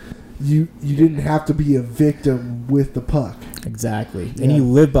a... You didn't have to be a victim with the puck. Exactly. Yeah. And he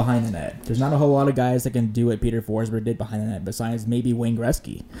lived behind the net. There's not a whole lot of guys that can do what Peter Forsberg did behind the net, besides maybe Wayne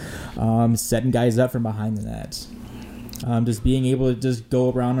Gretzky. Setting guys up from behind the net. Just being able to just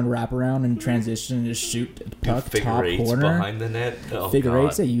go around and wrap around and transition and just shoot the puck top corner. Behind the net. Oh, Figure God.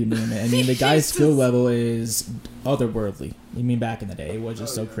 eights, you name it. I mean, the guy's skill level is otherworldly. I mean, back in the day, it was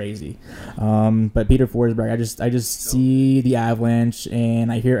just so crazy. But Peter Forsberg, I just see the Avalanche, and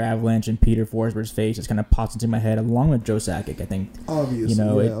I hear Avalanche, and Peter Forsberg's face just kind of pops into my head, along with Joe Sakic. I think, Obviously.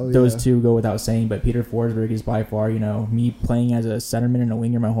 those two go without saying. But Peter Forsberg is by far, me playing as a centerman and a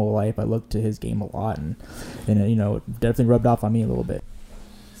winger my whole life. I looked to his game a lot, and it definitely rubbed off on me a little bit.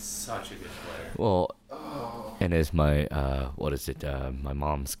 Such a good player. Well, and as my my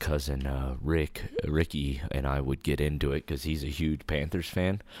mom's cousin Ricky and I would get into it because he's a huge Panthers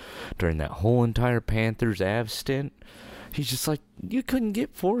fan. During that whole entire Panthers Avs stint, he's just like, you couldn't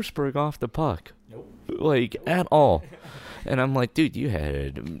get Forsberg off the puck, like at all. And I'm like, dude, you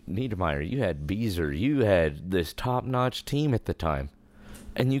had Niedermeyer, you had Beezer, you had this top-notch team at the time,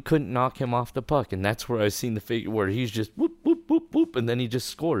 and you couldn't knock him off the puck. And that's where I've seen the figure where he's just whoop, whoop, whoop, whoop, and then he just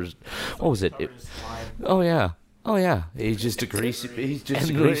scores. What was it? Oh, yeah. He's just a greased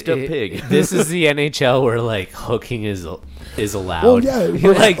up pig. This is the NHL where like hooking is allowed. Well, yeah,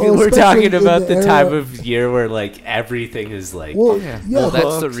 like well, we're especially talking in about the the time era- of year where like everything is like Well, Well, that's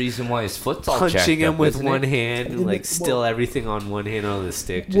hooked, the reason why his foot's all punching jacked him up, with isn't one it? hand, and In like the- still everything on one hand on the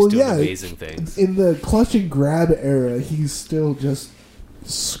stick, just Well, doing yeah, amazing things. In the clutch and grab era, he's still just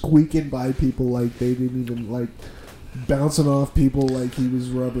squeaking by people like they didn't even like bouncing off people like he was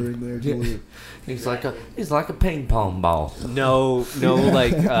rubber in there. Yeah. He's like a ping pong ball. No,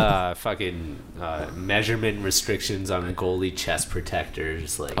 like fucking measurement restrictions on goalie chest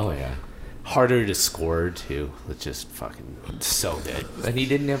protectors. Like, Oh yeah, harder to score too. It's just fucking so good. and he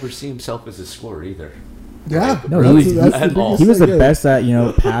didn't ever see himself as a scorer either. Yeah, No, that's, he- that's at the all. biggest He was the thing, yeah. best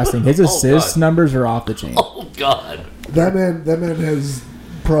at passing. His assist God. numbers are off the chain. Oh God. That man has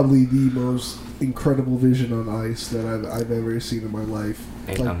probably the most incredible vision on ice that I've ever seen in my life.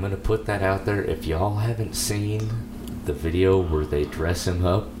 And Like, I'm gonna put that out there. If y'all haven't seen the video where they dress him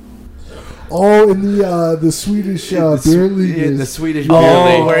up, in the Swedish beer league. yeah, the is- Swedish Yeah. beer Oh,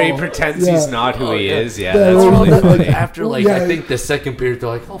 league. where he pretends Yeah. he's not who he yeah. is. Yeah, Yeah, that's well, really that- funny. After like Yeah. I think the second beer, they're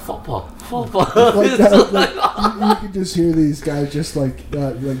like, oh football. like that, like, you can just hear these guys just like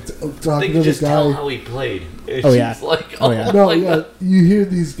talking They to can the just tell guy. how he played. It's Oh, yeah. just like, Oh, yeah. No, my yeah, God. you hear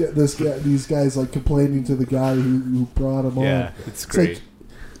these guys like complaining to the guy who brought him on. Yeah, it's It's like, great.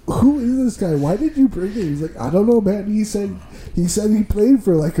 who is this guy? Why did you bring him? He's like, I don't know, man. He said he played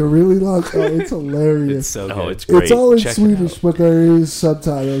for like a really long time. It's hilarious. It's so No, good. it's great. It's all in Check it Swedish, out. but there is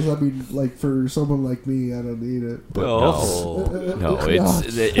subtitles. I mean, like for someone like me, I don't need it. But Oh. no,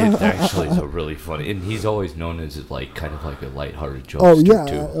 it actually is a really funny, and he's always known as like kind of like a lighthearted jokester Oh yeah,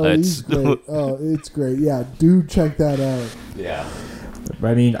 too. he's great. Oh, it's great. Yeah, dude, check that out. yeah.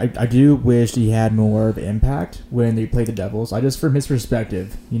 I mean, I do wish he had more of impact when they played the Devils. I just, from his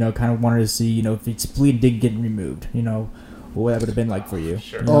perspective, kind of wanted to see, if his spleen didn't get removed, what that would have been like for you.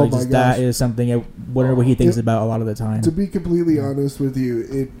 Sure. Oh my That gosh. is something I wonder what he thinks about a lot of the time. To be completely honest with you,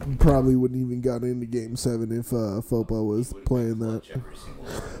 it probably wouldn't even got into Game 7 if Fopa was playing that.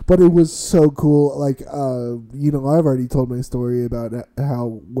 But it was so cool. Like, I've already told my story about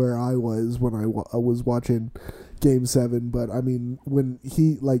where I was when I was watching Game 7. But I mean, when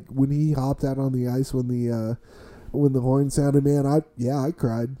he hopped out on the ice when the horn sounded, man, I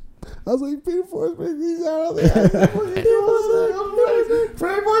cried. I was like, Peter Forsberg, he's out on the ice. What are you doing?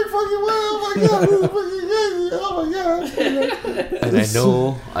 Frank Boy fucking way. Oh my god, this is fucking crazy. Oh my god. And I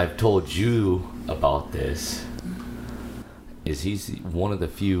know I've told you about this. Is he's one of the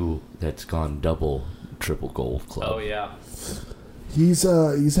few that's gone double triple gold club. Oh yeah. He's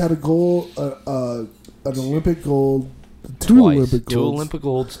had a gold, an Olympic gold, two Twice. Olympic golds. 2 Olympic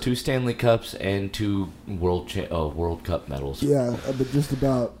golds, 2 Stanley Cups, and 2 World Cup medals. Yeah, but just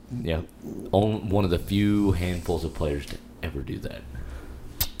about. Yeah, one of the few handfuls of players to ever do that.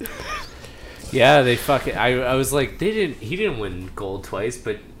 Yeah, they fucking. I was like, he didn't win gold twice,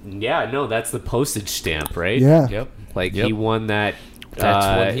 but yeah, no, that's the postage stamp, right? Yeah. Yep. Like Yep. he won that That's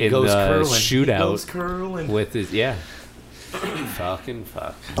when he in goes the curling. shootout He goes curling. with his fucking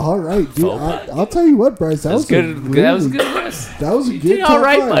fuck. All right, dude. Faux pas. I'll tell you what, Bryce. That was good. That was a good list. That was a You good. did all top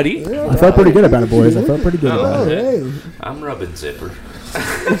right, five. buddy. Yeah, I felt pretty good about it, boys. I felt pretty good Oh, about it. hey, I'm rubbing zipper.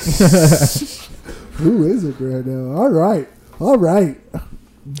 who is it right now? All right.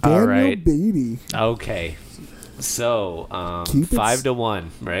 Daniel right. Beatty, Okay, so Keep it 5-1,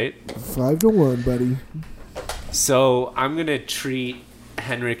 right? 5-1, buddy. So I'm gonna treat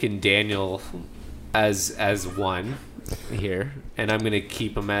Henrik and Daniel as one here, and I'm gonna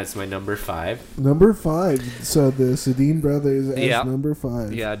keep them as my number 5. Number 5. So the Sedin brothers as Yeah. number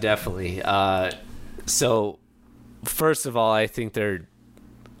 5. Yeah, definitely. So first of all, I think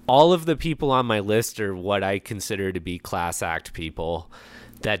all of the people on my list are what I consider to be class act people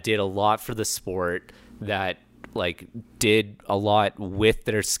that did a lot for the sport, that like did a lot with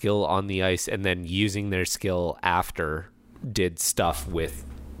their skill on the ice, and then using their skill after did stuff with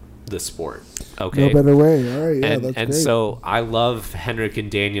the sport. Okay. No better way. All right, yeah, and that's and great. so I love Henrik and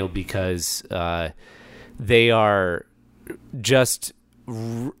Daniel because they are just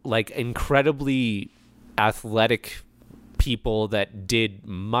like incredibly athletic people that did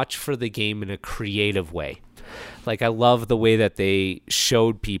much for the game in a creative way. Like I love the way that they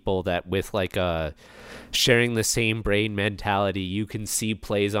showed people that with like a sharing the same brain mentality, you can see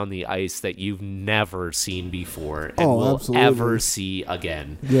plays on the ice that you've never seen before and will absolutely. ever see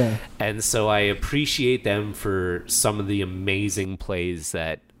again. Yeah. And so I appreciate them for some of the amazing plays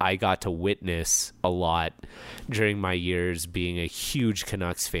that I got to witness a lot during my years being a huge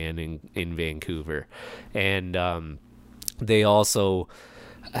Canucks fan in Vancouver. And they also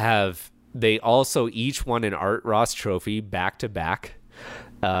each won an Art Ross trophy back to back.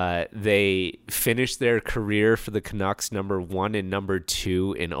 They finished their career for the Canucks number 1 and number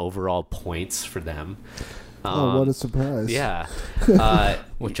 2 in overall points for them. What a surprise. Yeah.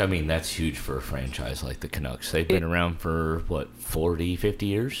 Which, I mean, that's huge for a franchise like the Canucks. They've been around for, 40, 50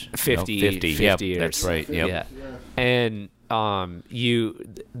 years? 50 Yep, years. that's right. Yep. Yeah. And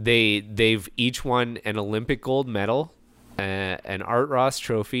they've each won an Olympic gold medal, an Art Ross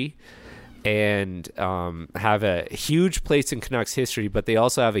trophy, and have a huge place in Canucks history, but they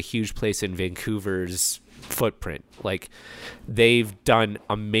also have a huge place in Vancouver's footprint. Like they've done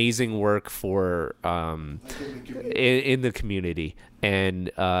amazing work for in the community, and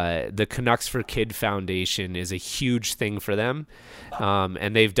the Canucks for Kid Foundation is a huge thing for them,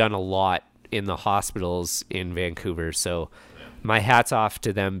 and they've done a lot in the hospitals in Vancouver. So my hat's off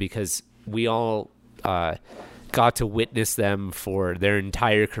to them, because we all got to witness them for their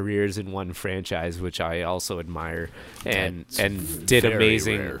entire careers in one franchise, which I also admire, and did very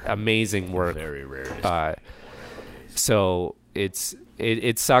rare. amazing work. Very rare. So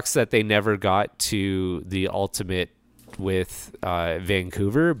it sucks that they never got to the ultimate with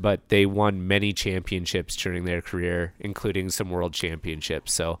Vancouver, but they won many championships during their career, including some world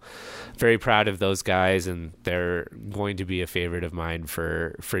championships. So very proud of those guys, and they're going to be a favorite of mine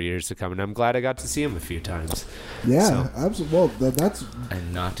for years to come. And I'm glad I got to see them a few times. Yeah, So- absolutely. Well, that's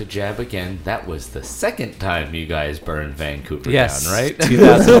And not to jab again, that was the second time you guys burned Vancouver Yes, down, right?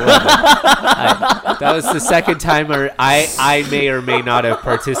 2011. That was the second time I may or may not have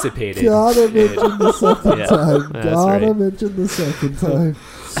participated. gotta mention the second Yeah, time. that's Gotta right. mention the second time.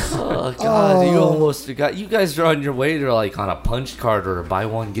 Oh God! You Oh. almost got. You guys are on your way to like on a punch card or a buy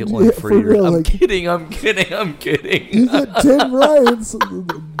one get one Yeah, free. for real, I'm like- kidding. I'm kidding. I'm kidding. You get 10 rides.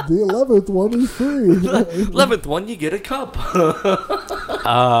 The 11th one is free. 11th one, you get a cup.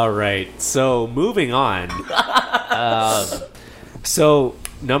 All right. So moving on. So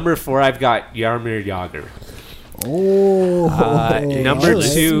number 4, I've got Jaromir Jagr. Oh, Number all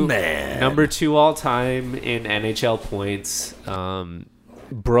right. 2, man. number 2 all time in NHL points.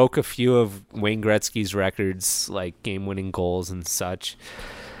 Broke a few of Wayne Gretzky's records, like game-winning goals and such.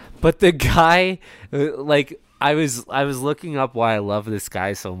 But the guy, like, I was looking up why I love this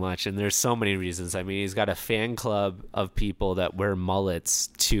guy so much, and there's so many reasons. I mean, he's got a fan club of people that wear mullets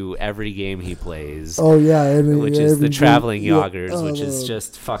to every game he plays. Oh yeah, and Which is the every- Traveling yeah, Jagers, which is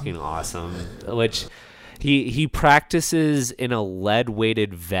just fucking awesome. Which, He practices in a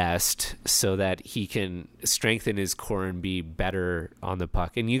lead-weighted vest so that he can strengthen his core and be better on the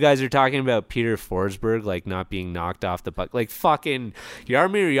puck. And you guys are talking about Peter Forsberg like not being knocked off the puck, like fucking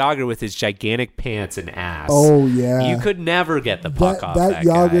Jaromir Jagr with his gigantic pants and ass. Oh yeah, you could never get the puck off that that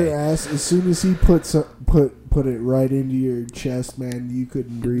Jagr guy. ass. As soon as he put it right into your chest, man, you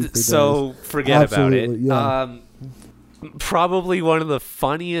couldn't breathe. So forget Absolutely, about it. yeah. Probably one of the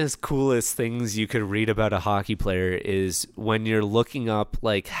funniest, coolest things you could read about a hockey player is when you're looking up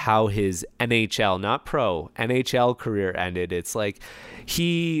like how his NHL, not pro, NHL career ended. It's like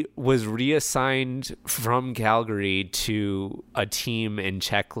he was reassigned from Calgary to a team in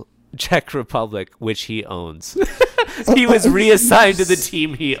Czech Republic, which he owns. He was reassigned to the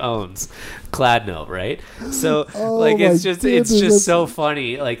team he owns, Kladno, right? So like it's just so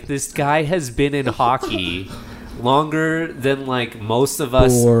funny. Like this guy has been in hockey longer than like most of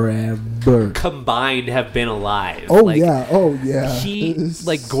us forever combined have been alive. Oh like, yeah. He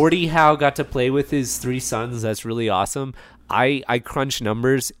like Gordie Howe got to play with his 3 sons. That's really awesome. I crunch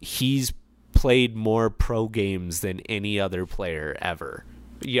numbers. He's played more pro games than any other player ever.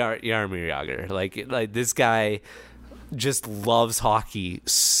 Jaromir Jagr. Like this guy just loves hockey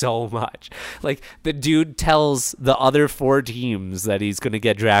so much. Like the dude tells the other 4 teams that he's going to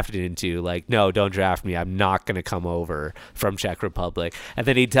get drafted into, like, no, don't draft me. I'm not going to come over from Czech Republic. And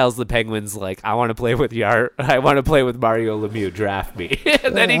then he tells the Penguins, like, I want to play with Mario Lemieux. Draft me.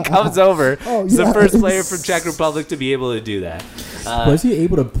 And then he comes over. He's the first player from Czech Republic to be able to do that. Was he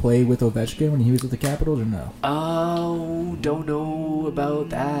able to play with Ovechkin when he was with the Capitals or no? Oh, don't know about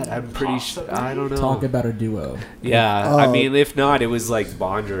that. I'm pretty sure. I don't know. Talk about a duo. Yeah. I mean, if not, it was like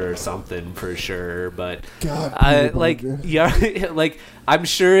Bondra or something for sure. But God, like, yeah, like I'm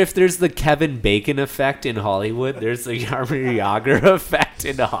sure if there's the Kevin Bacon effect in Hollywood, there's the Jaromir Jagr effect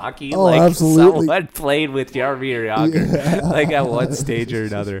in hockey. Oh, like absolutely. someone played with Jaromir Jagr, like at one stage or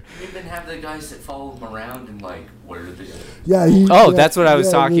another. You even have the guys that follow him around and like, where are they? Yeah. That's what I was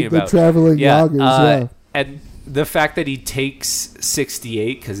talking about. The traveling Jagrs, and the fact that he takes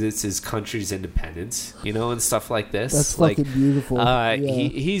 68 because it's his country's independence, and stuff like this. That's like, fucking beautiful.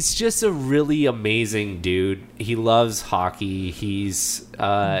 He's just a really amazing dude. He loves hockey. He's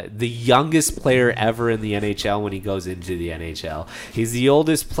the youngest player ever in the NHL when he goes into the NHL. He's the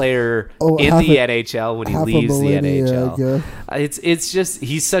oldest player in the NHL when he leaves the NHL. It's just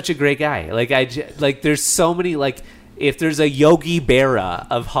he's such a great guy. Like there's so many like. If there's a Yogi Berra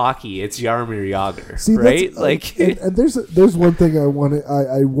of hockey, it's Jaromir Jagr, right? And there's one thing I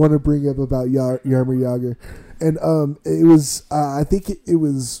want to bring up about Jaromir Jagr, and it was I think it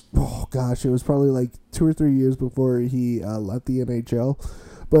was it was probably like 2 or 3 years before he left the NHL,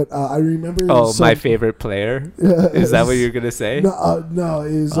 but I remember. Oh, my favorite player. Is that what you're gonna say? No,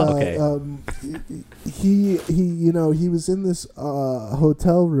 is okay. He was in this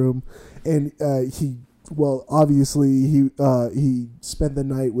hotel room, and obviously he spent the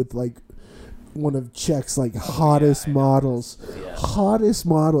night with like one of Czech's like hottest models,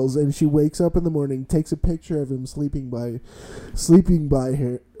 and she wakes up in the morning, takes a picture of him sleeping by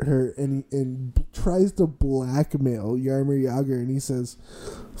her, and tries to blackmail Jaromir Jagr, and he says,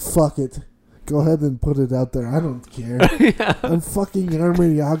 "Fuck it, go ahead and put it out there. I don't care. I'm fucking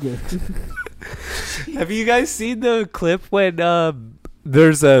Jaromir Jagr." Have you guys seen the clip when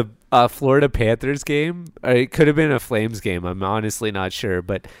there's a Florida Panthers game? Or it could have been a Flames game. I'm honestly not sure.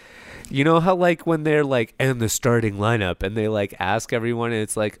 But you know how like when they're like, and the starting lineup, and they like ask everyone, and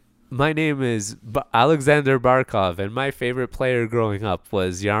it's like, my name is Alexander Barkov, and my favorite player growing up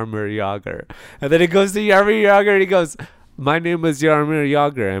was Jaromir Jagr. And then it goes to Jaromir Jagr, and he goes, my name is Jaromir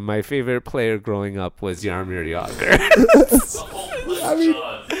Jagr, and my favorite player growing up was Jaromir Jagr. I mean,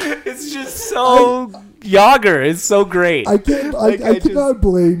 it's just so Jagr is so great. I cannot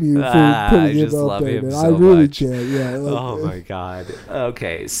blame you for putting it up there, man. I really can't. Yeah. Oh my god.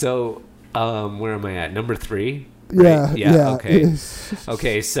 Okay, so where am I at? Number 3. Yeah. Right? Yeah. Okay.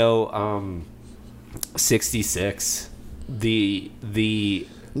 Okay. So 66. The Les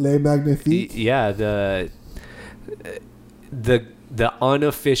Magnifiques. The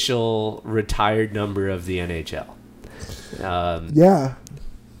unofficial retired number of the NHL.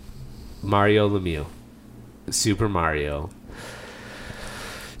 Mario Lemieux. Super Mario.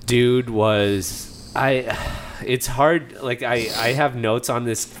 Dude was it's hard, like I have notes on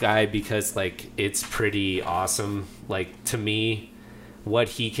this guy because like it's pretty awesome, like to me what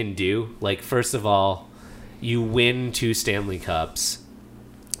he can do. Like first of all, you win 2 Stanley Cups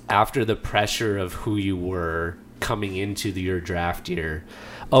after the pressure of who you were coming into your draft year.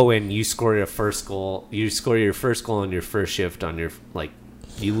 Oh, and you score your first goal. You score your first goal in your first shift on your like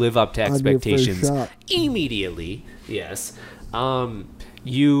You live up to On your first expectations shot. immediately. Yes.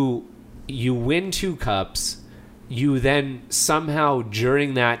 You win 2 cups. You then somehow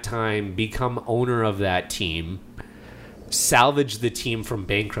during that time become owner of that team, salvage the team from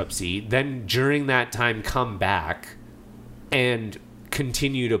bankruptcy, then during that time come back and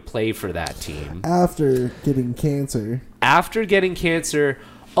continue to play for that team. After getting cancer. After getting cancer,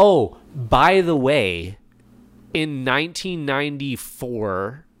 oh, by the way, in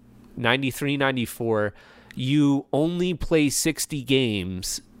 1994, 93, 94, you only play 60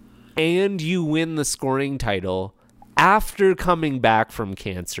 games and you win the scoring title after coming back from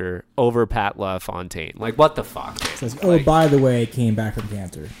cancer over Pat LaFontaine. Like, what the fuck? Says, oh, by the way, came back from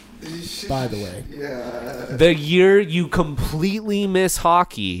cancer. By the way. The year you completely miss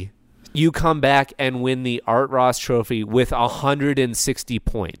hockey, you come back and win the Art Ross Trophy with 160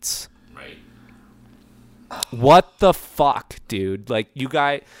 points. Right. What the fuck, dude? Like,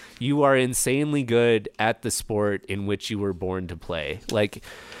 you are insanely good at the sport in which you were born to play. Like,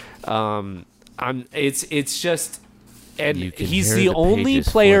 it's just, and You can he's hear the the only pages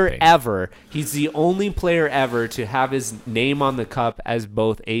player flipping. ever. He's the only player ever to have his name on the cup as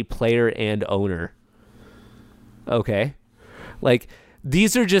both a player and owner. Okay, like,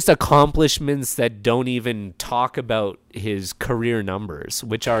 these are just accomplishments that don't even talk about his career numbers,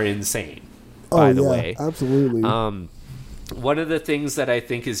 which are insane. By the way, absolutely. One of the things that I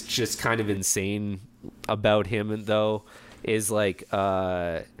think is just kind of insane about him, though, is like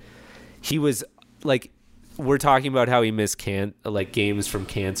he was like, we're talking about how he missed games from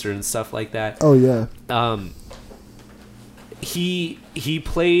cancer and stuff like that. Oh yeah. He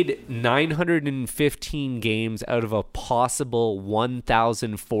played 915 games out of a possible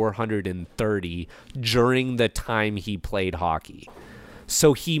 1,430 during the time he played hockey.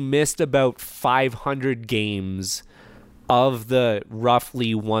 So he missed about 500 games of the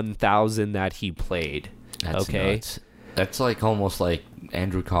roughly 1,000 that he played. That's okay. nuts. That's like almost like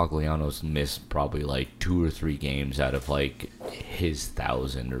Andrew Cogliano's missed probably like 2 or 3 games out of like his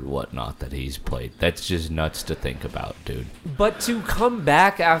 1,000 or whatnot that he's played. That's just nuts to think about, dude. But to come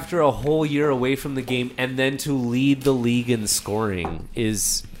back after a whole year away from the game and then to lead the league in scoring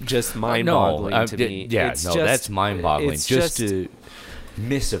is just mind-boggling to me. That's mind-boggling. it's Just to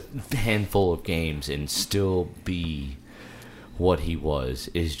miss a handful of games and still be what he was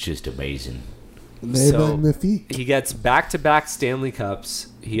is just amazing. So, Magnifique. he gets back-to-back Stanley Cups.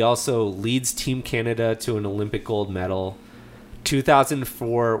 He also leads Team Canada to an Olympic gold medal.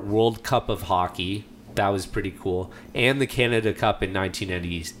 2004 World Cup of Hockey. That was pretty cool. And the Canada Cup in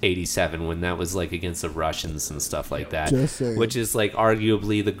 1987 when that was like against the Russians and stuff like that. Just saying. Which is like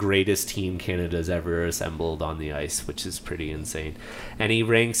arguably the greatest team Canada's ever assembled on the ice, which is pretty insane. And he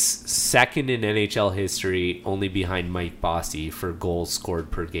ranks second in NHL history, only behind Mike Bossy for goals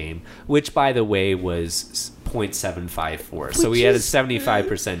scored per game, which by the way was .754. So he had a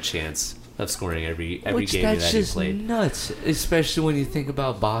 75% chance of scoring every game that he played. Nuts, especially when you think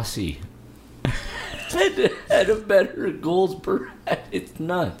about Bossy. had a better goals per head. It's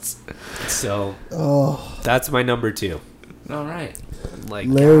nuts. So that's my number 2. All right. Like,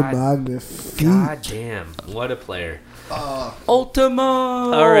 Le God Magnifique. damn, what a player. Ultimo.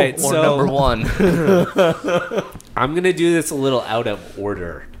 All right, or so number 1. I'm going to do this a little out of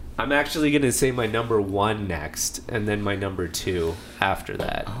order. I'm actually going to say my number 1 next, and then my number 2 after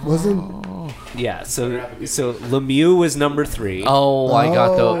that. Yeah, so Lemieux was number 3. Oh, I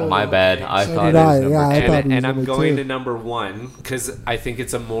got the. My bad. I So thought did it was I. number Yeah, I 2. thought he And was I'm number going 2. to number 1 because I think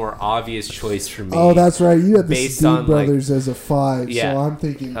it's a more obvious choice for me. Oh, that's right. You had the based Steen on, like- brothers as a 5, Yeah. so I'm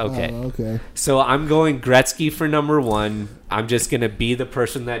thinking. Okay. Okay. So I'm going Gretzky for number 1. I'm just going to be the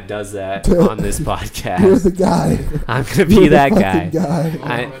person that does that on this You're podcast. the guy. I'm going to be You're the that fucking guy.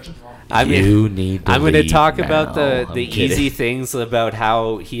 guy. I mean, You need to I'm going to leave talk now. about the I'm easy kidding. things about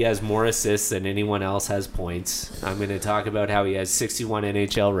how he has more assists than anyone else has points. I'm going to talk about how he has 61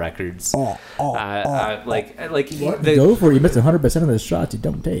 NHL records. Like Go for it. You missed 100% of the shots you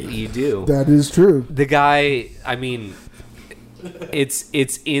don't take. you do. That is true. The guy, I mean, it's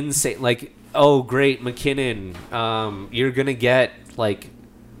insane. Like, oh, great, McKinnon. You're going to get, like,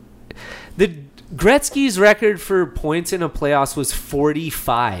 the Gretzky's record for points in a playoffs was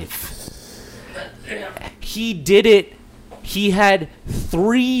 45. He did it. He had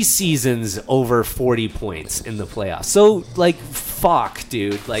 3 seasons over 40 points in the playoffs. So, like, fuck,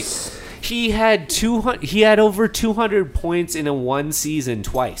 dude. Like, he had over 200 points in a one season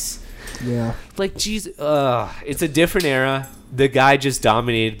twice. Yeah. Like, geez, it's a different era. The guy just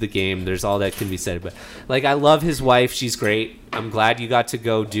dominated the game. There's all that can be said. But, like, I love his wife. She's great. I'm glad you got to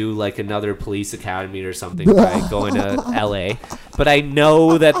go do like another police academy or something by going to LA. But I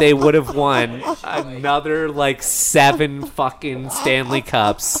know that they would have won another like 7 fucking Stanley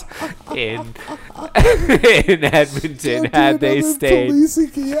Cups in Edmonton had they stayed.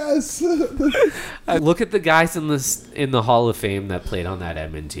 Yes. Look at the guys in the Hall of Fame that played on that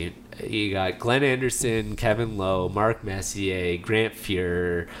Edmonton. You got Glenn Anderson, Kevin Lowe, Mark Messier, Grant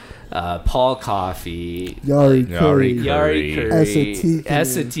Fuhrer, Paul Coffey, Yari Curry,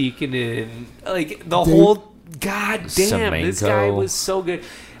 Esa Tikkanen, like the whole. God damn, this guy was so good.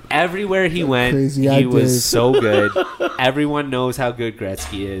 Everywhere he went, he was so good. Everyone knows how good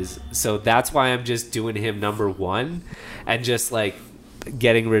Gretzky is, so that's why I'm just doing him number 1, and just like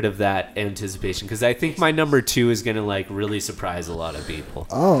getting rid of that anticipation, because I think my number 2 is gonna like really surprise a lot of people.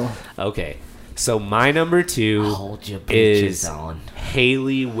 Oh, okay. So my number 2 is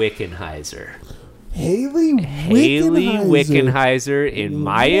Hayley Wickenheiser. Hayley Wickenheiser, in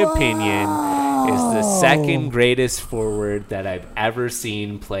my opinion, is the second greatest forward that I've ever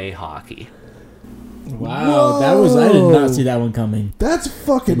seen play hockey. Wow, I did not see that one coming. That's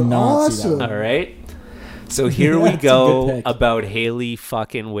fucking awesome. All right. So here we go about Hayley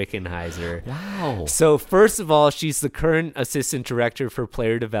fucking Wickenheiser. Wow. So first of all, she's the current assistant director for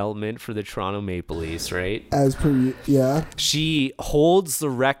player development for the Toronto Maple Leafs, right? Yeah. She holds the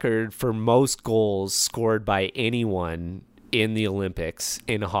record for most goals scored by anyone in the Olympics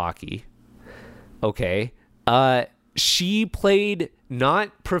in hockey. Okay. She played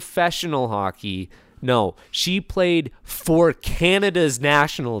not professional hockey. No, she played for Canada's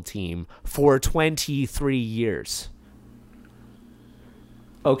national team for 23 years.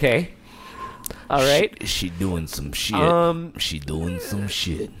 Okay. All right. She doing some shit. She doing some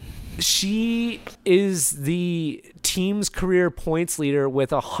shit. She is the team's career points leader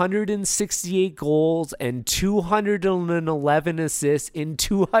with 168 goals and 211 assists in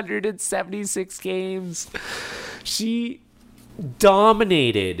 276 games. She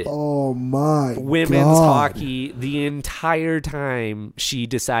dominated women's hockey the entire time she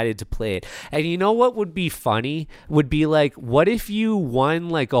decided to play it. And you know what would be funny? Would be like, what if you won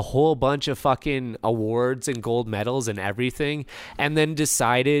like a whole bunch of fucking awards and gold medals and everything, and then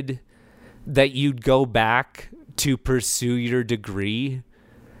decided that you'd go back to pursue your degree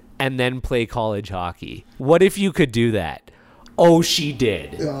and then play college hockey? What if you could do that? Oh, she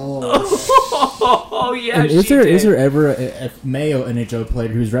did. Oh, yeah, is there ever a male NHL player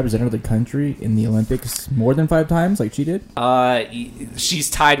who's represented the country in the Olympics more than 5 times like she did? She's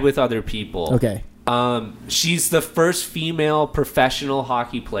tied with other people. Okay. She's the first female professional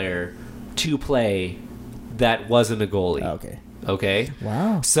hockey player to play that wasn't a goalie. Okay.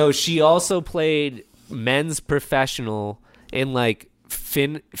 Wow. So she also played men's professional in like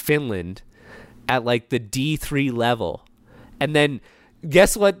Finland at like the D3 level. And then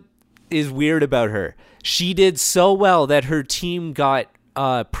guess what is weird about her? She did so well that her team got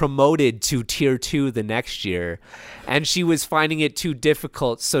promoted to Tier 2 the next year, and she was finding it too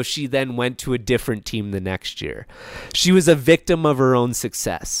difficult, so she then went to a different team the next year. She was a victim of her own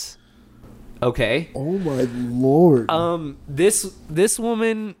success. Okay? Oh my lord. This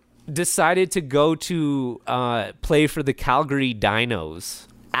woman decided to go to play for the Calgary Dinos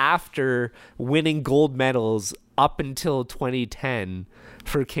after winning gold medals up until 2010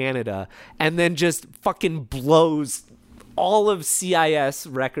 for Canada, and then just fucking blows all of CIS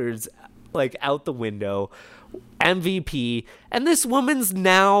records like out the window. MVP, and this woman's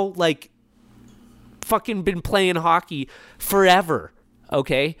now like fucking been playing hockey forever.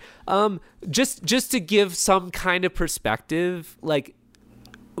 Okay, just to give some kind of perspective, like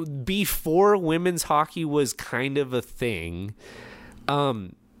before women's hockey was kind of a thing,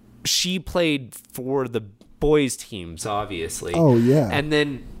 she played for the boys teams, obviously. Oh yeah. And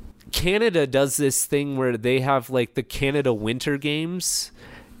then Canada does this thing where they have like the Canada Winter Games,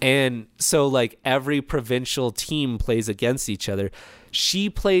 and so like every provincial team plays against each other. She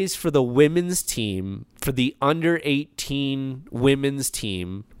plays for the women's team, for the under 18 women's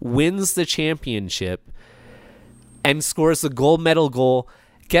team, wins the championship, and scores the gold medal goal.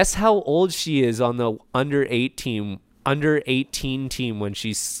 Guess how old she is on the under 18 team when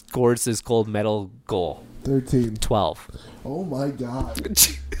she scores this gold medal goal? 13. 12. Oh my god.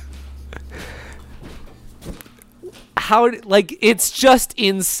 How, like, it's just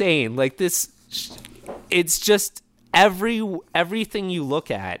insane. Like this, it's just everything you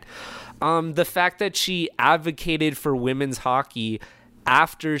look at. The fact that she advocated for women's hockey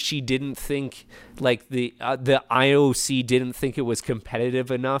after she didn't think like the IOC didn't think it was competitive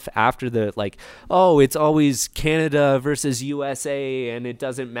enough after the like, oh, it's always Canada versus USA and it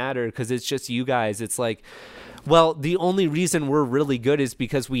doesn't matter because it's just you guys. It's like, well, the only reason we're really good is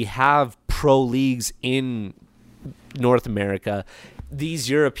because we have pro leagues in North America. These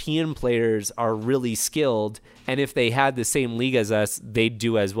European players are really skilled, and if they had the same league as us, they'd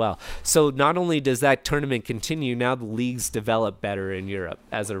do as well. So not only does that tournament continue, now the leagues develop better in Europe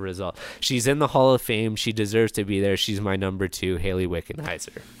as a result. She's in the Hall of Fame. She deserves to be there. She's my number 2, Hayley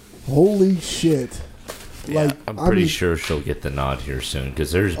Wickenheiser. Holy shit. Yeah, Like, I'm pretty sure she'll get the nod here soon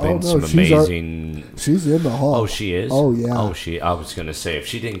because there's been no, some amazing. She's in the Hall. Oh, she is. Oh, yeah. Oh, I was gonna say if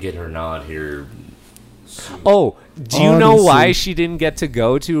she didn't get her nod here. Oh, do you know Honestly. why she didn't get to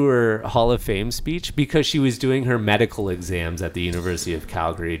go to her Hall of Fame speech? Because she was doing her medical exams at the University of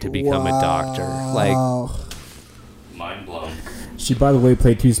Calgary to become a doctor. Like, Wow. Mind blown. She, by the way,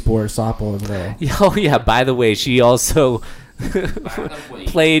 played 2 sports, softball as well. oh yeah, by the way, she also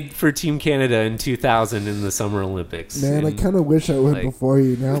played for Team Canada in 2000 in the Summer Olympics. Man, I And, kind of wish I went like- before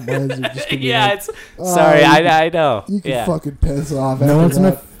you. Now my eyes are just gonna be yeah, like, it's sorry, I know. you can Yeah. fucking piss off. No after one's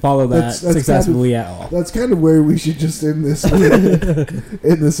going to that. follow that That's kind of- successfully at all. That's kind of where we should just end this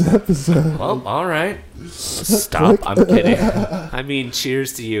in this episode. Well, all right. Stop. I'm kidding. I mean,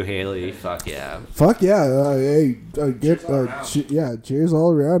 cheers to you, Haley. Fuck yeah. Fuck yeah! Hey, cheers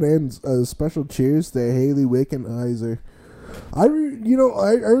all around, and special cheers to Hayley Wickenheiser. I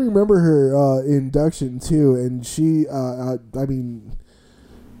remember her induction too, and she I mean,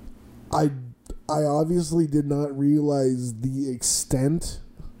 I obviously did not realize the extent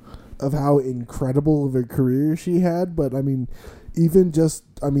of how incredible of a career she had, but I mean, even just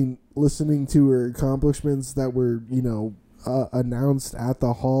listening to her accomplishments that were announced at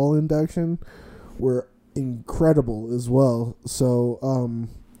the Hall induction were incredible as well. So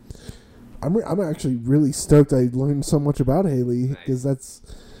I'm actually really stoked I learned so much about Hayley because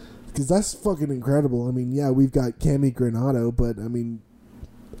that's fucking incredible. I mean, yeah, we've got Cami Granado, but I mean,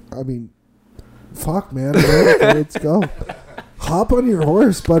 fuck, man, let's go. Hop on your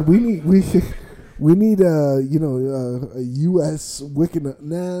horse, bud. We need a U.S. Wiccan.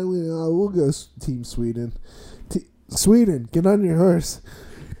 We'll go Team Sweden. Sweden, get on your horse.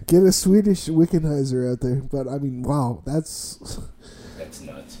 Get a Swedish Wickenheiser out there. But I mean, wow, that's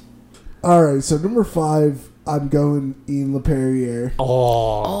nuts. all right. So number 5, I'm going Ian LePerriere.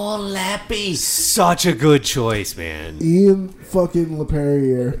 Oh, Lappy. Such a good choice, man. Ian fucking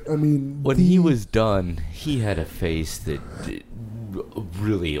LePerriere. I mean, When he was done, he had a face that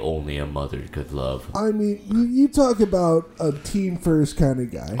really only a mother could love. I mean, you talk about a team first kind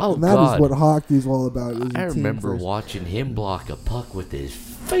of guy. Oh, and that God. is what hockey's all about. Is I a team remember first. watching him block a puck with his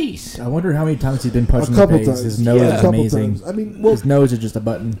face. I wonder how many times he's been punched A in the couple face. times. His nose Yeah, a is couple amazing. times. I mean, well, His nose is just a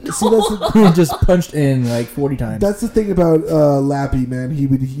button. see, that's He just punched in like 40 times. that's the thing about Lappy, man. He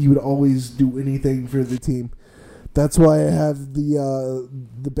would always do anything for the team. That's why I have the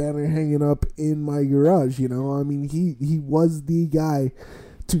banner hanging up in my garage. I mean, he was the guy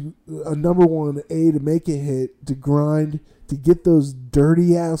to number 1, to make a hit, to grind, to get those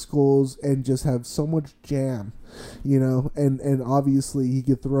dirty ass goals, and just have so much jam, and obviously he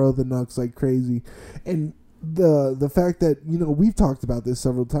could throw the knucks like crazy, and the fact that we've talked about this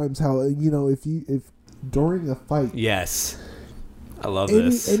several times, how if during a fight, Yes. I love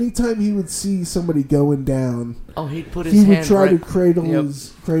this. anytime he would see somebody going down, Oh, he'd put his he would hand try to right.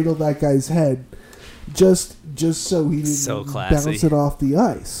 cradle that guy's head, just so he didn't So classy. bounce it off the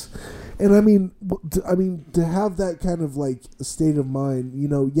ice. And I mean, to have that kind of like state of mind,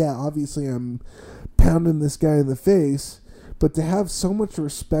 yeah, obviously I'm pounding this guy in the face, but to have so much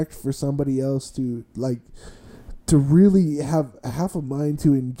respect for somebody else to really have half a mind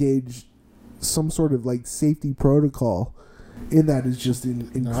to engage some sort of like safety protocol in that is just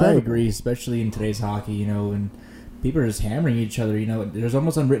incredible. I agree, especially in today's hockey, and people are just hammering each other. There's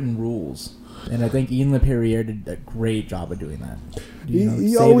almost unwritten rules. And I think Ian LePerriere did a great job of doing that. He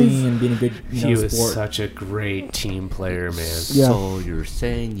saving always- and being a good He was sport. such a great team player, man. Yeah. So you're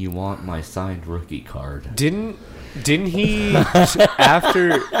saying you want my signed rookie card? Didn't he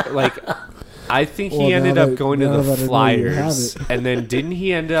after like I think Well, he ended now up that- going to now the that I know you Flyers, have it. and then didn't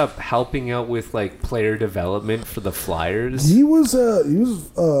he end up helping out with like player development for the Flyers? He was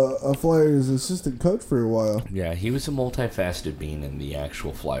a Flyers assistant coach for a while, Yeah, he was a multifaceted being in the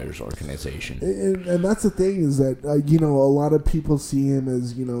actual Flyers organization. and that's the thing is that a lot of people see him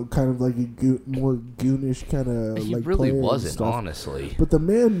as kind of like a more goonish kind of He like really player and wasn't, stuff. honestly. But the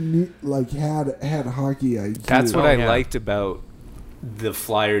man had hockey IQ. That's what Oh, I yeah. liked about the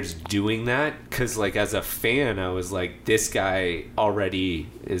Flyers doing that, because like as a fan I was like, this guy already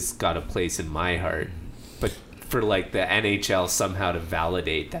is got a place in my heart, but for like the NHL somehow to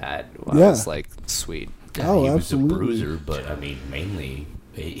validate that, I was like, sweet. Yeah, Oh, he absolutely. was a bruiser, but I mean, mainly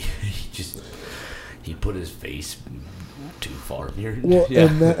he put his face too far near. Well, Yeah.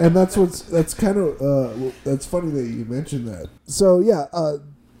 and that's kind of that's funny that you mentioned that. So yeah,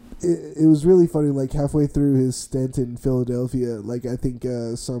 it was really funny. Like halfway through his stint in Philadelphia, like I think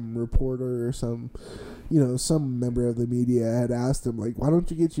some reporter or some member of the media had asked him like, "Why don't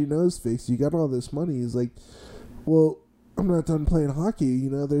you get your nose fixed? You got all this money." He's like, "Well, I'm not done playing hockey. You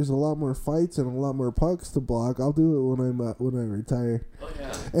know, there's a lot more fights and a lot more pucks to block. I'll do it when I retire." Oh,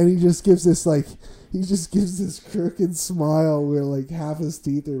 yeah. And he just gives this crooked smile where like half his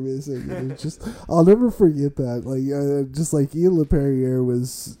teeth are missing. And it's just, I'll never forget that. Like just like Ian LePerriere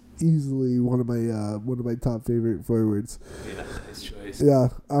was easily one of my top favorite forwards. Yeah, nice choice. Yeah.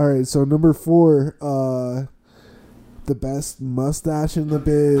 All right. So number 4, the best mustache in the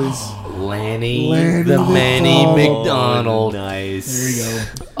biz. Lanny Lanny the Manny McDonald. McDonald. Nice. There you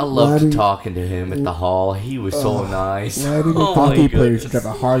go. I loved Lanny- talking to him at the hall. He was so nice. Lanny Oh my Hockey players goodness. should drive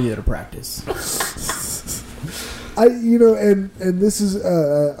a Harley to practice. And this is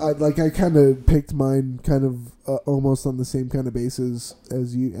I kind of picked mine kind of almost on the same kind of basis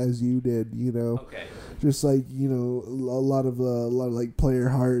as you did, Okay. just like a lot of like player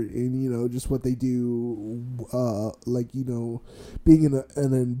heart and just what they do, being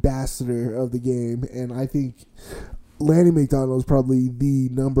an ambassador of the game. And I think Lanny McDonald is probably the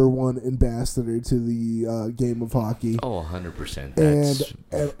number one ambassador to the game of hockey. Oh, 100%. That's,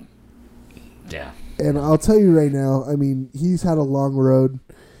 And yeah. And I'll tell you right now, I mean, he's had a long road,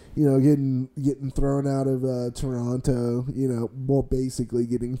 getting thrown out of Toronto, basically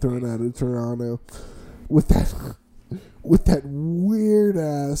getting thrown out of Toronto with that weird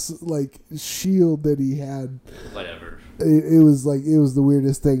ass like shield that he had. Whatever. It was the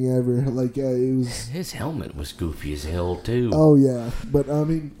weirdest thing ever. Like it was. His helmet was goofy as hell, too. Oh yeah, but I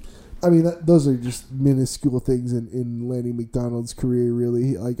mean, those are just minuscule things in Lanny McDonald's career,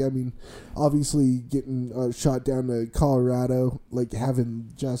 really. Like, I mean, obviously getting shot down to Colorado, like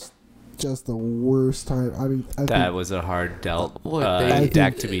having just the worst time. I mean, That was a hard dealt What,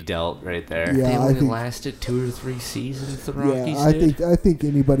 deck to be dealt right there. Yeah, They I only think- lasted 2 or 3 seasons, the Rockies yeah, did. I think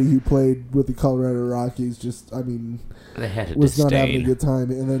anybody who played with the Colorado Rockies just, I mean, They had a was not having a disdain. good time.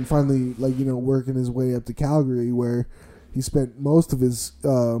 And then finally, like, working his way up to Calgary, where he spent most of his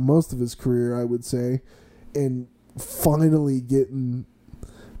career, I would say, and finally getting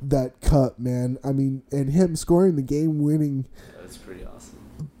that cup, man. I mean, and him scoring the game-winning, That's pretty awesome.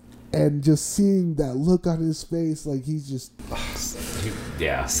 and just seeing that look on his face, like he's just.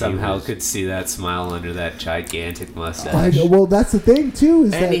 Yeah. Somehow he was- could see that smile under that gigantic mustache. I know, well, that's the thing too.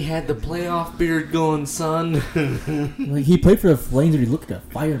 Is And that he had the playoff beard going, son. Like he played for the Flames, and he looked like a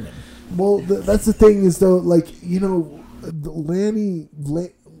fireman. well, that's the thing is though, like Lanny.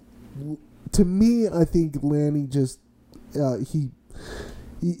 To me, I think Lanny just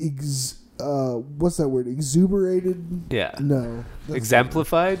what's that word? Exuberated? Yeah. No. that's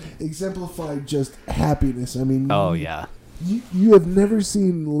Exemplified? not- exemplified just happiness. I mean, Oh, yeah. you have never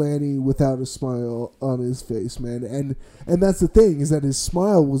seen Lanny without a smile on his face, man. And that's the thing, is that his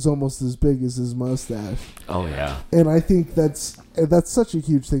smile was almost as big as his mustache. Oh, yeah. And I think that's such a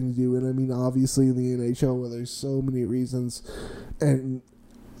huge thing to do. And I mean, obviously in the NHL, where there's so many reasons, and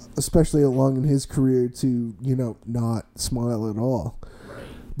especially along in his career, to not smile at all.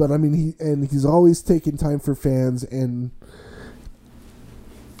 But I mean, he's always taking time for fans, and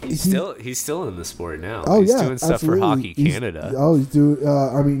He's still in the sport now. oh He's yeah, doing stuff absolutely. for Hockey He's- Canada. Oh, he's doing.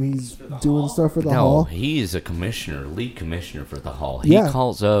 I mean, he's doing stuff for the No, Hall. he is a commissioner, league commissioner for the Hall. He Yeah.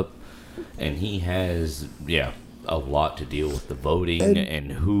 calls up, and he has, a lot to deal with the voting And-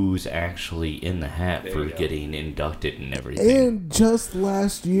 and who's actually in the hat There for you go. getting inducted and everything. And just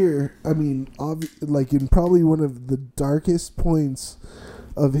last year, I mean, like in probably one of the darkest points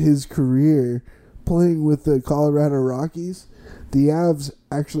of his career, playing with the Colorado Rockies, the Avs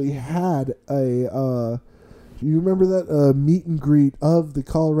actually had a. You remember that meet and greet of the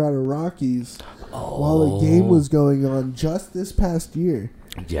Colorado Rockies while the game was going on just this past year.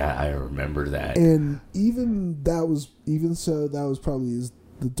 Yeah, I remember that. And that was probably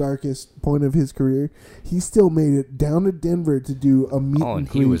the darkest point of his career. He still made it down to Denver to do a meet Oh, and and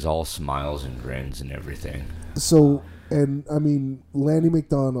greet. he was all smiles and grins and everything. So And I mean, Lanny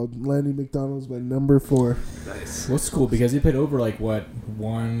McDonald. Lanny McDonald's my number 4. Nice. Well, it's cool because he played over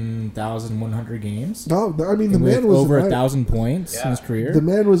 1,100 games. No, I mean the And with man was over an 1,000 points in his career. The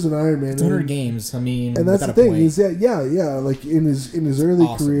man was an Iron Man. 100 games. I mean, And that's the without a thing point. is that like in his early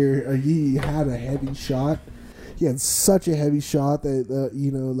Awesome. career, he had a heavy shot. He had such a heavy shot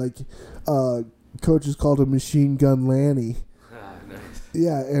that coaches called him Machine Gun Lanny.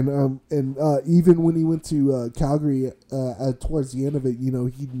 Yeah, and even when he went to Calgary, towards the end of it,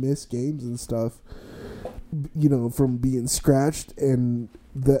 he'd miss games and stuff, from being scratched, and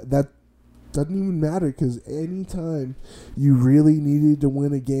that doesn't even matter because anytime you really needed to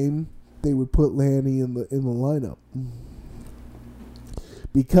win a game, they would put Lanny in the lineup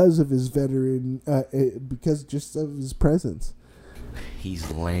because of his veteran, because just of his presence.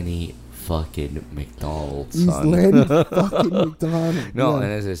 He's Lanny fucking McDonald, He's son. Lanny fucking McDonald. No, yeah.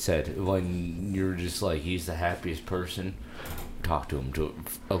 and as I said, when you're just like, he's the happiest person, talk to him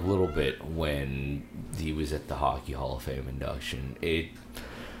a little bit when he was at the Hockey Hall of Fame induction.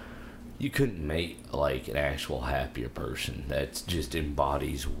 You couldn't make like an actual happier person that just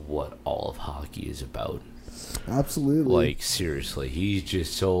embodies what all of hockey is about. Absolutely. Like, seriously, he's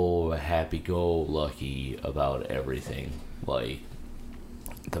just so happy-go-lucky about everything. Like,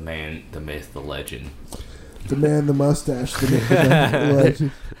 the man, the myth, the legend. The man, the mustache, the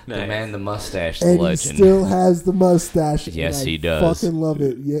legend. The man, the mustache, the And legend. he still has the mustache. Yes, and I he does. Fucking love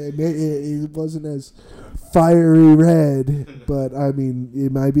it. Yeah, it wasn't as fiery red, but I mean,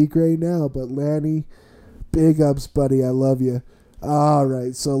 it might be gray now. But Lanny, big ups, buddy. I love you. All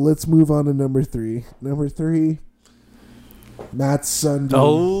right, so let's move on to number 3. Number 3, Matt Sundin.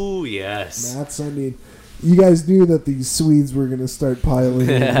 Oh, yes. Matt Sundin. You guys knew that these Swedes were going to start piling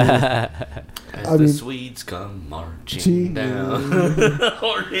in. As I the mean- Swedes come marching Ching. down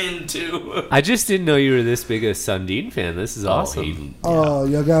or into. I just didn't know you were this big a Sundin fan. This is awesome. Oh,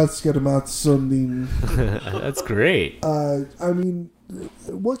 jag älskar Matt Sundin. That's great. I mean,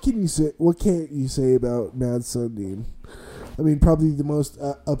 what can you say? What can't you say about Matt Sundin? I mean, probably the most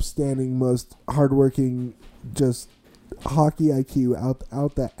upstanding, most hardworking, just hockey IQ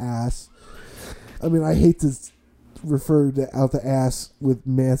out the ass. I mean, I hate to refer to out the ass with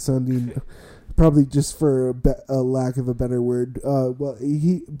Matt Sundin, probably just for a lack of a better word.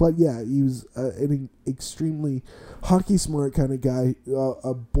 He was an extremely hockey smart kind of guy,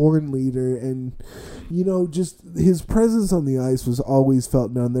 a born leader, and just his presence on the ice was always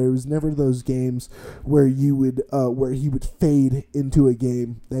felt known. There was never those games where you would where he would fade into a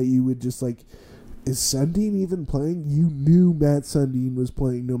game that you would just like, is Sundin even playing? You knew Matt Sundin was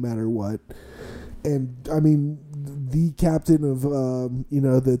playing no matter what. And I mean, the captain of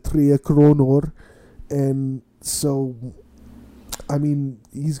the Tre Kronor, and so I mean,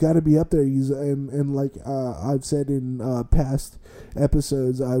 he's got to be up there. He's and like I've said in past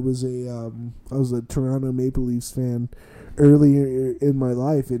episodes, I was a Toronto Maple Leafs fan earlier in my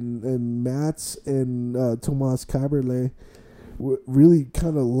life, and Mats and Tomas Kaberle really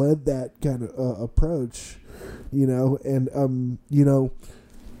kind of led that kind of approach, and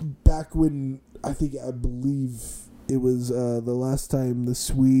back when I believe it was the last time the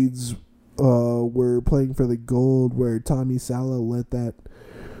Swedes were playing for the gold, where Tommy Salo let that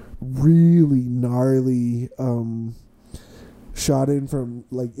really gnarly shot in from,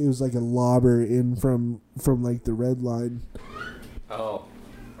 like, it was like a lobber in from like the red line. Oh.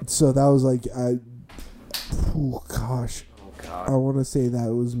 So that was like gosh. Oh, God. I want to say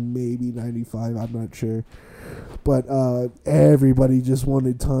that was maybe 95. I'm not sure. But everybody just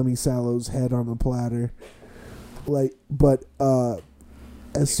wanted Tommy Salo's head on a platter. Like, but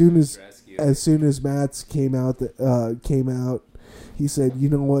as soon as Mats came out, he said, "You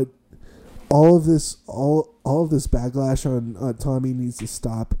know what? All of this backlash on Tommy needs to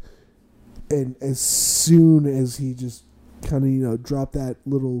stop." And as soon as he just kind of dropped that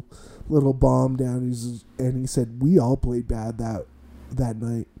little bomb down, he said, "We all played bad that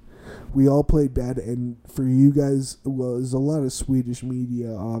night. We all played bad." And for you guys, well, there's a lot of Swedish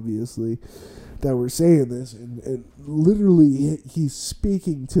media, obviously, that were saying this, and literally he's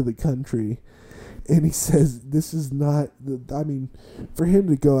speaking to the country, and he says, "This is not." I mean, for him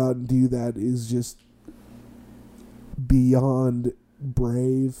to go out and do that is just beyond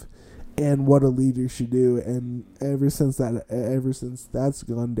brave, and what a leader should do. And ever since that's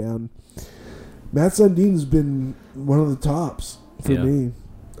gone down, Matt Sundin's been one of the tops for me.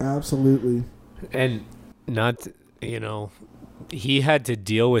 Absolutely. And not, he had to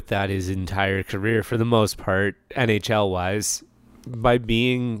deal with that his entire career for the most part, NHL wise, by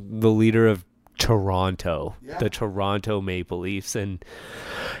being the leader of Toronto, the Toronto Maple Leafs. And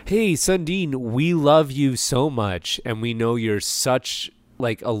hey, Sundin, we love you so much, and we know you're such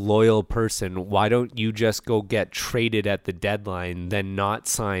like a loyal person. Why don't you just go get traded at the deadline, then not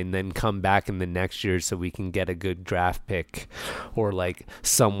sign, then come back in the next year so we can get a good draft pick or like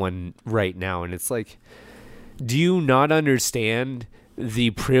someone right now? And it's like, do you not understand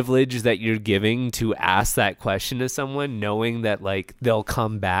the privilege that you're giving to ask that question to someone, knowing that like they'll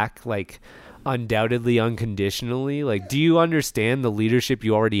come back like undoubtedly unconditionally? Like, do you understand the leadership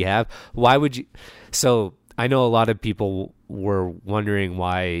you already have? Why would you? So I know a lot of people were wondering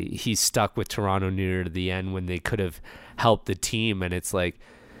why he stuck with Toronto near the end when they could have helped the team. And it's like,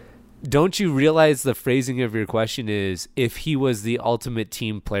 don't you realize the phrasing of your question is, if he was the ultimate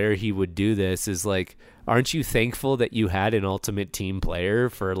team player, he would do this? Is like, aren't you thankful that you had an ultimate team player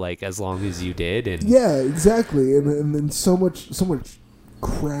for like as long as you did? And yeah, exactly. And then so much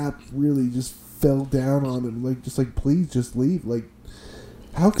crap really just fell down on him. Like, just like, please just leave. Like,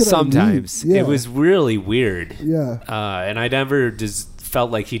 how could sometimes I leave? Yeah. it was really weird. Yeah. And I never felt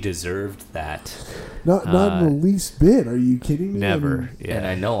like he deserved that. Not in the least bit. Are you kidding me? Never. Yeah. And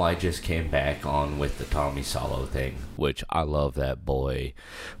I know I just came back on with the Tommy Salo thing, which I love that boy,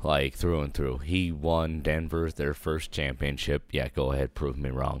 like, through and through. He won Denver their first championship. Yeah, go ahead, prove me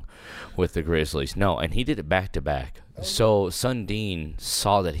wrong. With the Grizzlies. No, and he did it back-to-back. So Sundin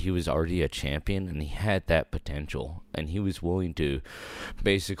saw that he was already a champion, and he had that potential. And he was willing to,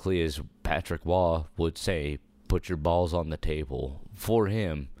 basically, as Patrick Waugh would say, put your balls on the table for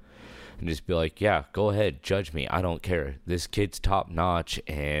him. And just be like, yeah, go ahead, judge me. I don't care. This kid's top notch,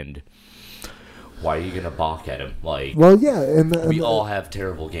 and why are you gonna balk at him? Like, well, yeah, and we all have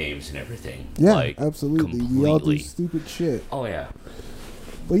terrible games and everything. Yeah, like, absolutely. Completely. We all do stupid shit. Oh yeah.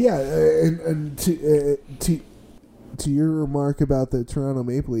 But yeah, and to your remark about the Toronto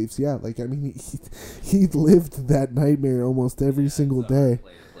Maple Leafs, yeah, like, I mean, he lived that nightmare almost every single day.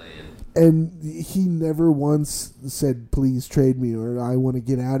 And he never once said, please trade me, or I want to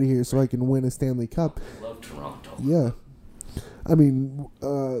get out of here so I can win a Stanley Cup. I love Toronto. Yeah. I mean,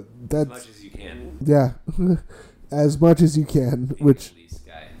 that's... As much as you can. Yeah. As much as you can, which...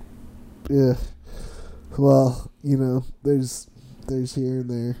 Yeah. Well, you know, there's here and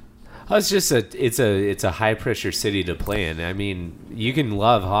there. Oh, it's just it's a high pressure city to play in. I mean, you can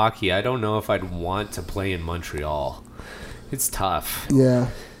love hockey. I don't know if I'd want to play in Montreal. It's tough. Yeah.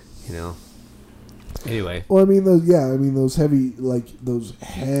 You know. Anyway. Well, I mean, those heavy,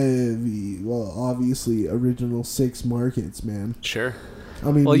 well, obviously original 6 markets, man. Sure.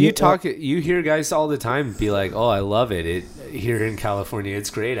 I mean, well, you hear guys all the time be like, "Oh, I love it. Here in California, it's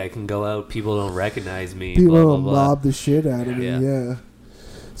great. I can go out. People don't recognize me. People blah, blah, don't blah." mob the shit out of me. Yeah.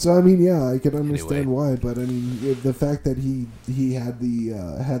 So I mean, yeah, I can understand Anyway. why, but I mean, the fact that he had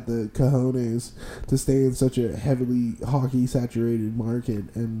the cojones to stay in such a heavily hockey saturated market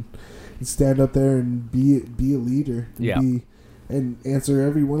and stand up there and be a leader, and answer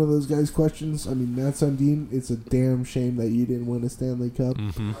every one of those guys' questions. I mean, Matt Sundin, it's a damn shame that you didn't win a Stanley Cup.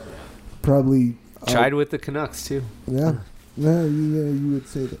 Mm-hmm. Probably Tried with the Canucks too. Yeah, you would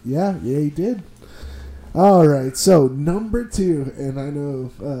say that. Yeah, he did. All right, so number 2, and I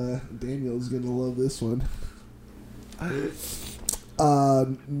know Daniel's gonna love this one.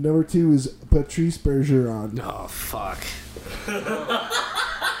 Number 2 is Patrice Bergeron. Oh fuck.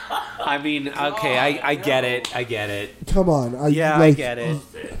 I mean, okay, I get it. Come on, I get it.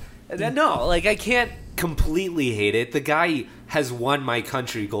 No, like, I can't completely hate it. The guy has won my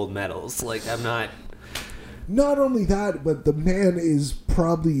country gold medals. Like, I'm not. Not only that, but the man is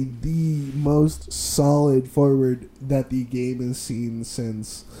probably the most solid forward that the game has seen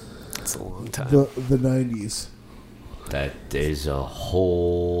since It's a long time. the 90s. That is a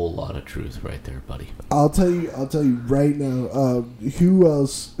whole lot of truth right there, buddy. I'll tell you right now. Who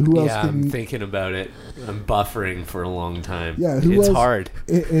else? Yeah, can I'm you, thinking about it. I'm buffering for a long time. Yeah, it's else hard.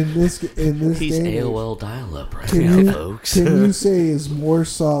 in this He's day and age, AOL dial-up right Can now, you- folks. can you say is more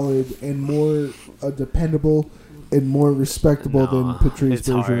solid and more dependable and more respectable than Patrice it's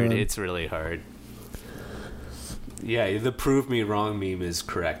Bergeron? hard. It's really hard. Yeah, the prove me wrong meme is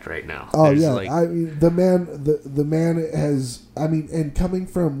correct right now. Oh There's yeah, like, I mean the man has. I mean, and coming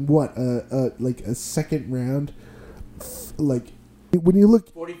from what like a second round, like when you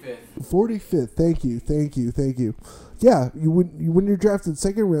look 45th. Thank you. Yeah, when you're drafted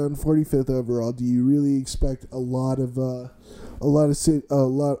second round, 45th overall, do you really expect a lot of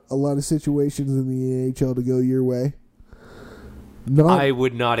situations in the AHL to go your way? I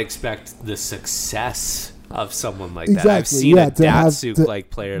would not expect the success of someone like Exactly, that. I've seen yeah, a to have Datsuk like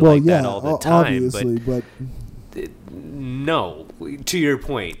player well, like yeah, that all the time, obviously, but no, To your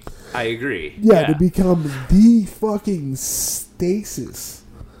point, I agree. Yeah, to become the fucking stasis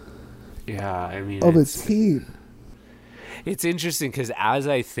Yeah, I mean, of a team. It's interesting because as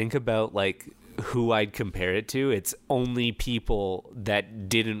I think about like who I'd compare it to, it's only people that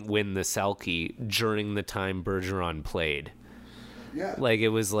didn't win the Selke during the time Bergeron played. Yeah. Like it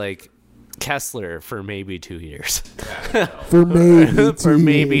was like Kessler for maybe 2 years. For maybe For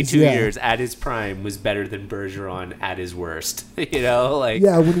maybe years, 2 yeah. years at his prime was better than Bergeron at his worst. You know, like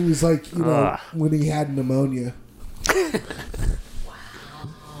Yeah, when he was like, Ugh. when he had pneumonia.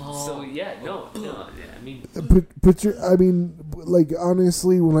 So yeah, no. I mean, Like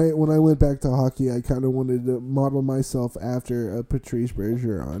honestly, when I went back to hockey, I kind of wanted to model myself after Patrice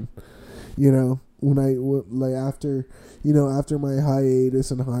Bergeron. You know, after my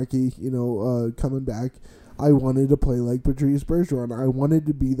hiatus in hockey, coming back, I wanted to play like Patrice Bergeron. I wanted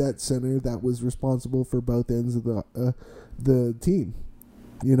to be that center that was responsible for both ends of the team.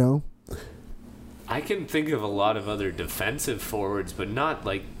 You know. I can think of a lot of other defensive forwards, but not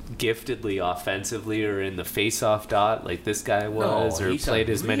like giftedly offensively or in the face-off dot like this guy was, or he's played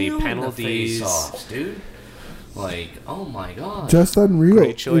as many unreal in the penalties. face-offs, dude. Like, oh my god. Just unreal.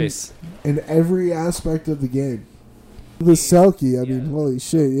 Great choice. In every aspect of the game. The Selke, I mean, holy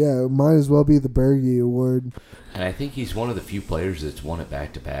shit, yeah, it might as well be the Bergie Award. And I think he's one of the few players that's won it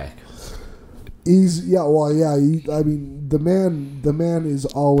back to back. The man is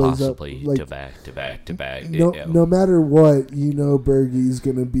always Possibly up, like, to back. no matter what, Bergie's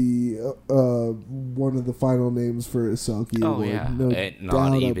gonna be one of the final names for a Selke Oh Award. yeah, No and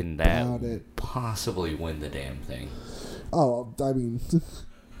not doubt even that. about it. Possibly win the damn thing. Oh, I mean,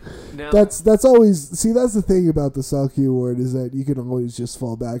 Now, that's always that's the thing about the Selke Award is that you can always just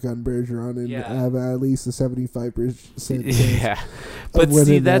fall back on Bergeron and Yeah. have at least a 75% chance. yeah, but winning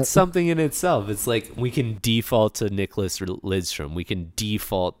see, that's that. something in itself. It's like we can default to Nicholas Lidstrom. We can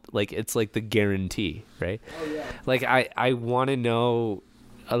default, like it's like the guarantee, right? Oh yeah. Like I want to know,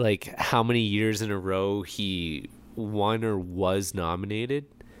 like how many years in a row he won or was nominated.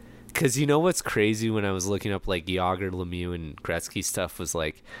 Because you know what's crazy when I was looking up like Yager, Lemieux, and Gretzky stuff was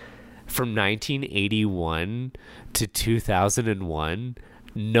like from 1981 to 2001,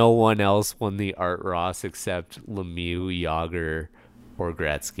 no one else won the Art Ross except Lemieux, Yager, or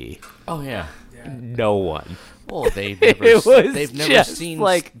Gretzky. Oh yeah. No one. Well, they've It was never just seen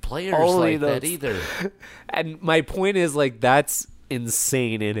like players only like that those- either. And my point is like that's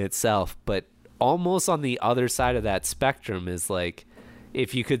insane in itself, but almost on the other side of that spectrum is like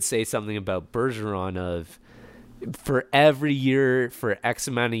if you could say something about Bergeron of for every year for X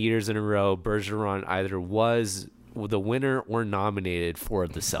amount of years in a row, Bergeron either was the winner or nominated for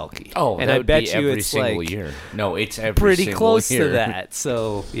the Selke. Oh, and that I would bet be you every it's single like year. No, it's every pretty single close year. to that.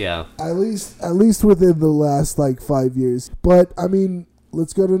 So yeah, At least within the last like 5 years. But I mean,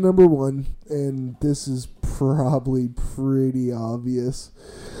 let's go to number one, and this is probably pretty obvious.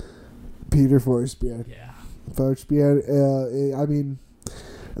 Peter Forsberg. yeah. Forsberg. I mean,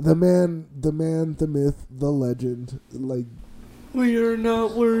 the man, the myth, the legend. Like We are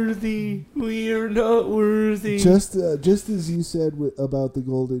not worthy. We are not worthy. just as you said about the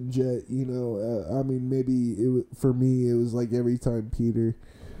Golden Jet. I mean, maybe for me it was like every time Peter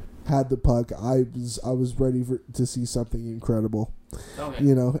had the puck, I was ready to see something incredible.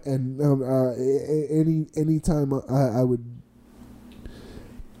 Okay. And any time I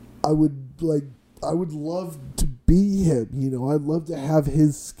would love to be him. I'd love to have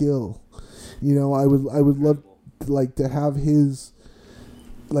his skill. I would love like to have his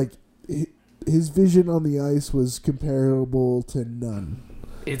vision on the ice was comparable to none.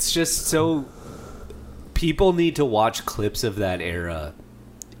 It's just so people need to watch clips of that era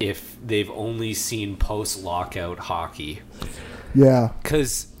if they've only seen post-lockout hockey. Yeah.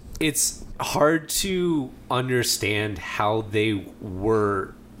 Because it's hard to understand how they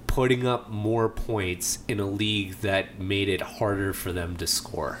were putting up more points in a league that made it harder for them to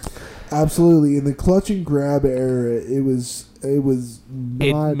score. Absolutely. In the clutch and grab era, it was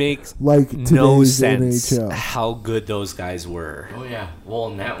not It makes like today's no sense NHL. how good those guys were. Oh yeah. Well,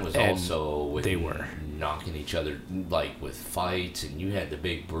 and that was And also with they were. knocking each other like with fights, and you had the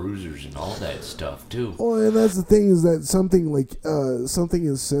big bruisers and all that stuff too. Well, and that's the thing is that something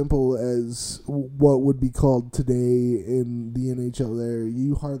as simple as what would be called today in the NHL there,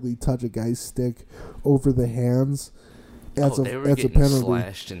 you hardly touch a guy's stick over the hands. That's they were a getting penalty.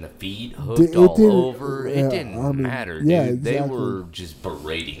 slashed in the feet, It hooked all didn't- over. yeah, It didn't I mean, matter, yeah, dude. They exactly. were just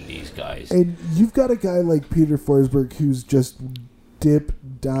berating these guys. And you've got a guy like Peter Forsberg who's just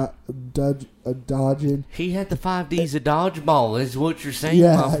dodging. He had the 5 Ds of dodgeball, is what you're saying,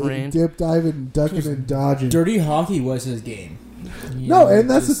 Yeah, my friend. dip, diving, ducking, and dodging. Dirty hockey was his game. No, and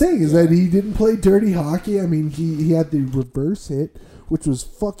that's the thing is that he didn't play dirty hockey. I mean, he had the reverse hit, which was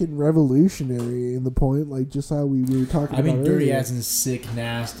fucking revolutionary in the point, like just how we were talking about. I mean, dirty earlier. as in sick,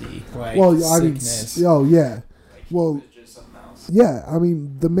 nasty. Like, Well, I mean, sickness. oh yeah, well, It's just something else. yeah. I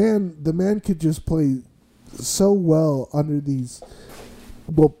mean, the man could just play so well under these.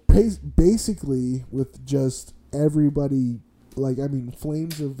 Well, basically with just everybody. Like, I mean,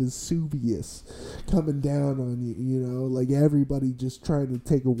 flames of Vesuvius coming down on you, you know, like everybody just trying to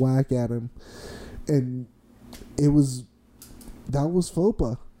take a whack at him. And that was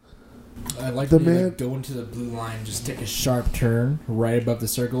FOPA. I like the the man- man go into the blue line, just take a sharp turn right above the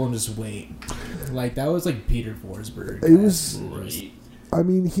circle, and just wait. Like that was like Peter Forsberg. It was, Right. I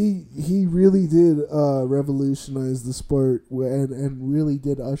mean, he really did revolutionize the sport and really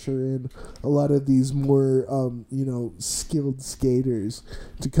did usher in a lot of these more, you know, skilled skaters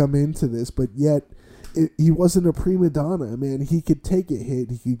to come into this. But yet, he wasn't a prima donna, man. He could take a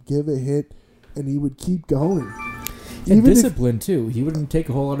hit, he could give a hit, and he would keep going. And Even if- discipline too. He wouldn't take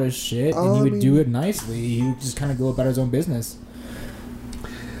a whole lot of shit, and he I would mean- do it nicely. He would just kind of go about his own business.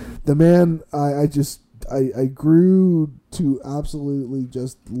 The man, I grew to absolutely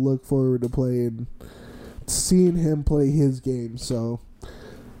just look forward to playing, seeing him play his game. So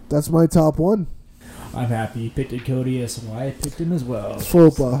that's my top one. I'm happy you picked it, Cody. That's why I picked him as well.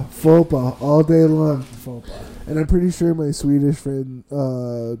 FOPA, all day long. Fopa. And I'm pretty sure my Swedish friend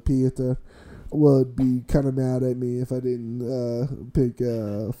Peter would be kind of mad at me if I didn't pick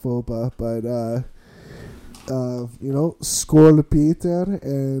FOPA. But you know, skål Peter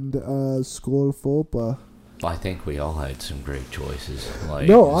and skål FOPA. I think we all had some great choices. Like,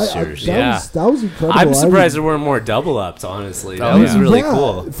 No, seriously. that was incredible. I'm surprised I there weren't more double ups. Honestly, that Oh, was yeah. really yeah,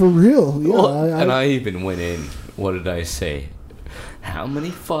 cool. for real. Yeah, Well, and I even went in. What did I say? How many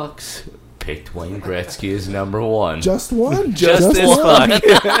fucks picked Wayne Gretzky as number one? just one, Just this one. fuck.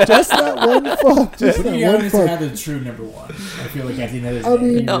 Just that one fuck, just To that be one honest, I fuck. had the true number one. I feel like at the end of the I day,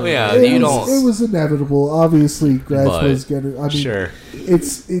 mean, he Oh, really yeah, did. you it don't- was inevitable. Obviously, Gretsch But- was gonna. I mean, Sure.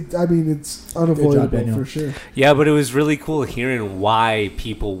 I mean, it's unavoidable Daniel. for sure. Yeah, but it was really cool hearing why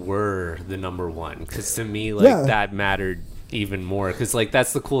people were the number one. Because to me, like Yeah. that mattered even more. Because like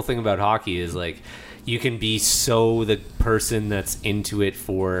that's the cool thing about hockey is like you can be so the person that's into it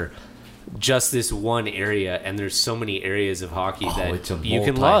for just this one area, and there's so many areas of hockey Oh, that it's a you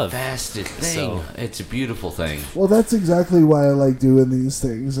can love. multifaceted thing. So- It's a beautiful thing. Well, that's exactly why I like doing these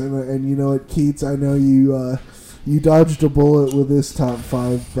things. And you know what, Keats? I know you dodged a bullet with this top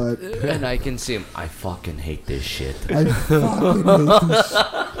five, but And I can see him. I fucking hate this shit. I fucking hate this.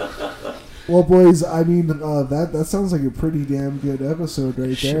 Well, boys, I mean, that sounds like a pretty damn good episode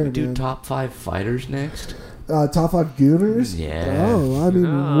right Should there, we do man. top 5 fighters next? Top five Gooners? Yeah. Oh, I mean,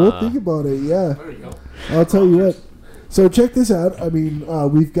 we'll think about it. Yeah, There you go. I'll tell you what. So check this out. I mean,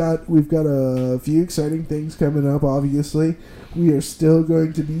 we've got a few exciting things coming up. Obviously, we are still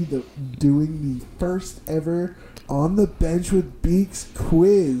going to be doing the first ever On the Bench with Beaks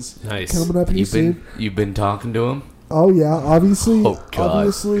quiz Nice. coming up here soon. You've been talking to him? Oh yeah, obviously, Oh, God.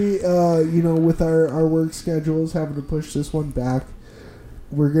 obviously, you know, with our work schedules having to push this one back,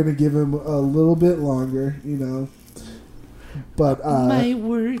 we're gonna give him a little bit longer, you know. But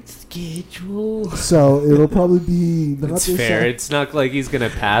work schedule. so it'll probably be not It's this fair. Sat- It's not like he's gonna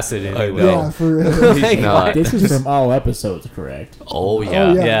pass it I anyway. know. Yeah, for He's not. This is from all episodes, correct? Oh,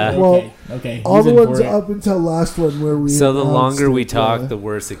 yeah. yeah. Yeah. Well, okay. all He's the in for ones it. up until last one where we. So the announced longer we it, talk, the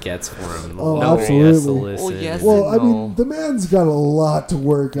worse it gets for him. The Oh, longer he has to absolutely. listen. Oh, yes. Well, I No. mean, the man's got a lot to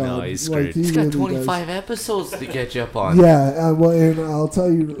work on. No, he's like, screwed. he He's got really 25 episodes to catch up on. does. Yeah, well, and I'll tell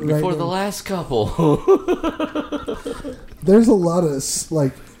you right Before now, the last couple. there's a lot of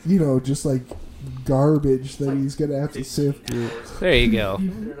like, you know, just like garbage that he's gonna have to sift through. There you go.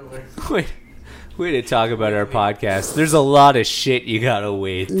 Way to talk about our podcast. There's a lot of shit you gotta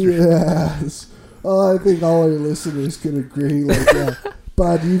wade through. Yes. I think all our listeners can agree. Like, yeah.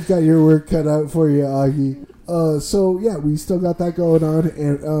 But you've got your work cut out for you, Augie. So yeah, we still got that going on,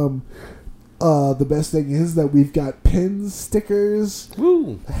 and the best thing is that we've got pins, stickers,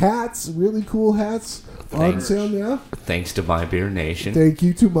 Woo! hats, really cool hats on Thanks. sale now. Thanks to My Beer Nation. Thank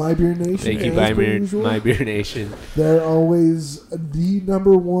you to My Beer Nation. Thank you, as My per Beer, usual. My Beer Nation. They're always the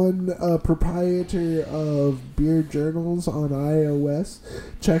number one proprietor of beer journals on iOS.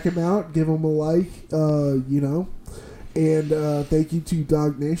 Check them out. Give them a like, you know. And thank you to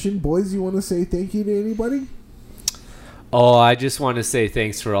Dog Nation. Boys, you want to say thank you to anybody? Oh, I just want to say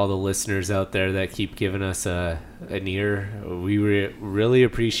thanks for all the listeners out there that keep giving us an ear. We really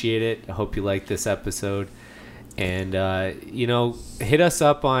appreciate it. I hope you like this episode. And hit us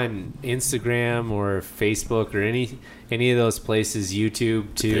up on Instagram or Facebook or any of those places,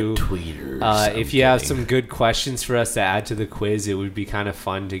 YouTube too. The tweeters. If you have some good questions for us to add to the quiz, it would be kind of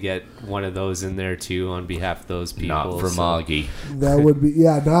fun to get one of those in there too on behalf of those people. Not for Augie. That would be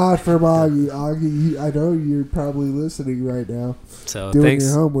not from Augie. Augie, I know you're probably listening right now. So doing thanks,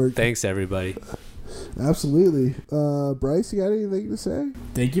 your homework. Thanks everybody. Absolutely. Bryce, you got anything to say?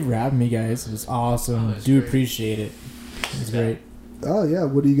 Thank you for having me, guys. It was awesome. Appreciate it. It was great. Oh yeah,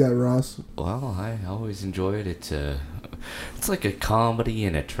 what do you got, Ross? Well, I always enjoy it. It's like a comedy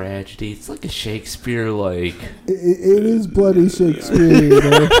and a tragedy. It's like a Shakespeare, like... It is bloody Shakespeare, you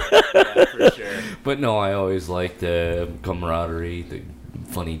know? Yeah, for sure. But no, I always like the camaraderie, the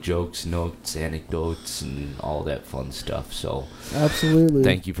funny jokes, notes, anecdotes, and all that fun stuff. So, Absolutely.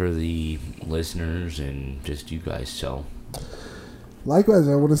 thank you for the listeners and just you guys. So, Likewise,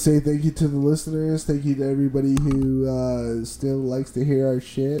 I want to say thank you to the listeners. Thank you to everybody who still likes to hear our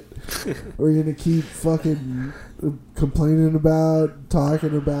shit. We're going to keep fucking complaining about,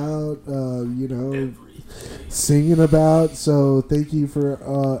 talking about, singing about. So thank you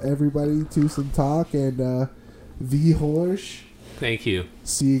for everybody. Tucson Talk and V Horsch. Thank you.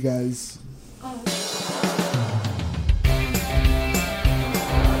 See you guys.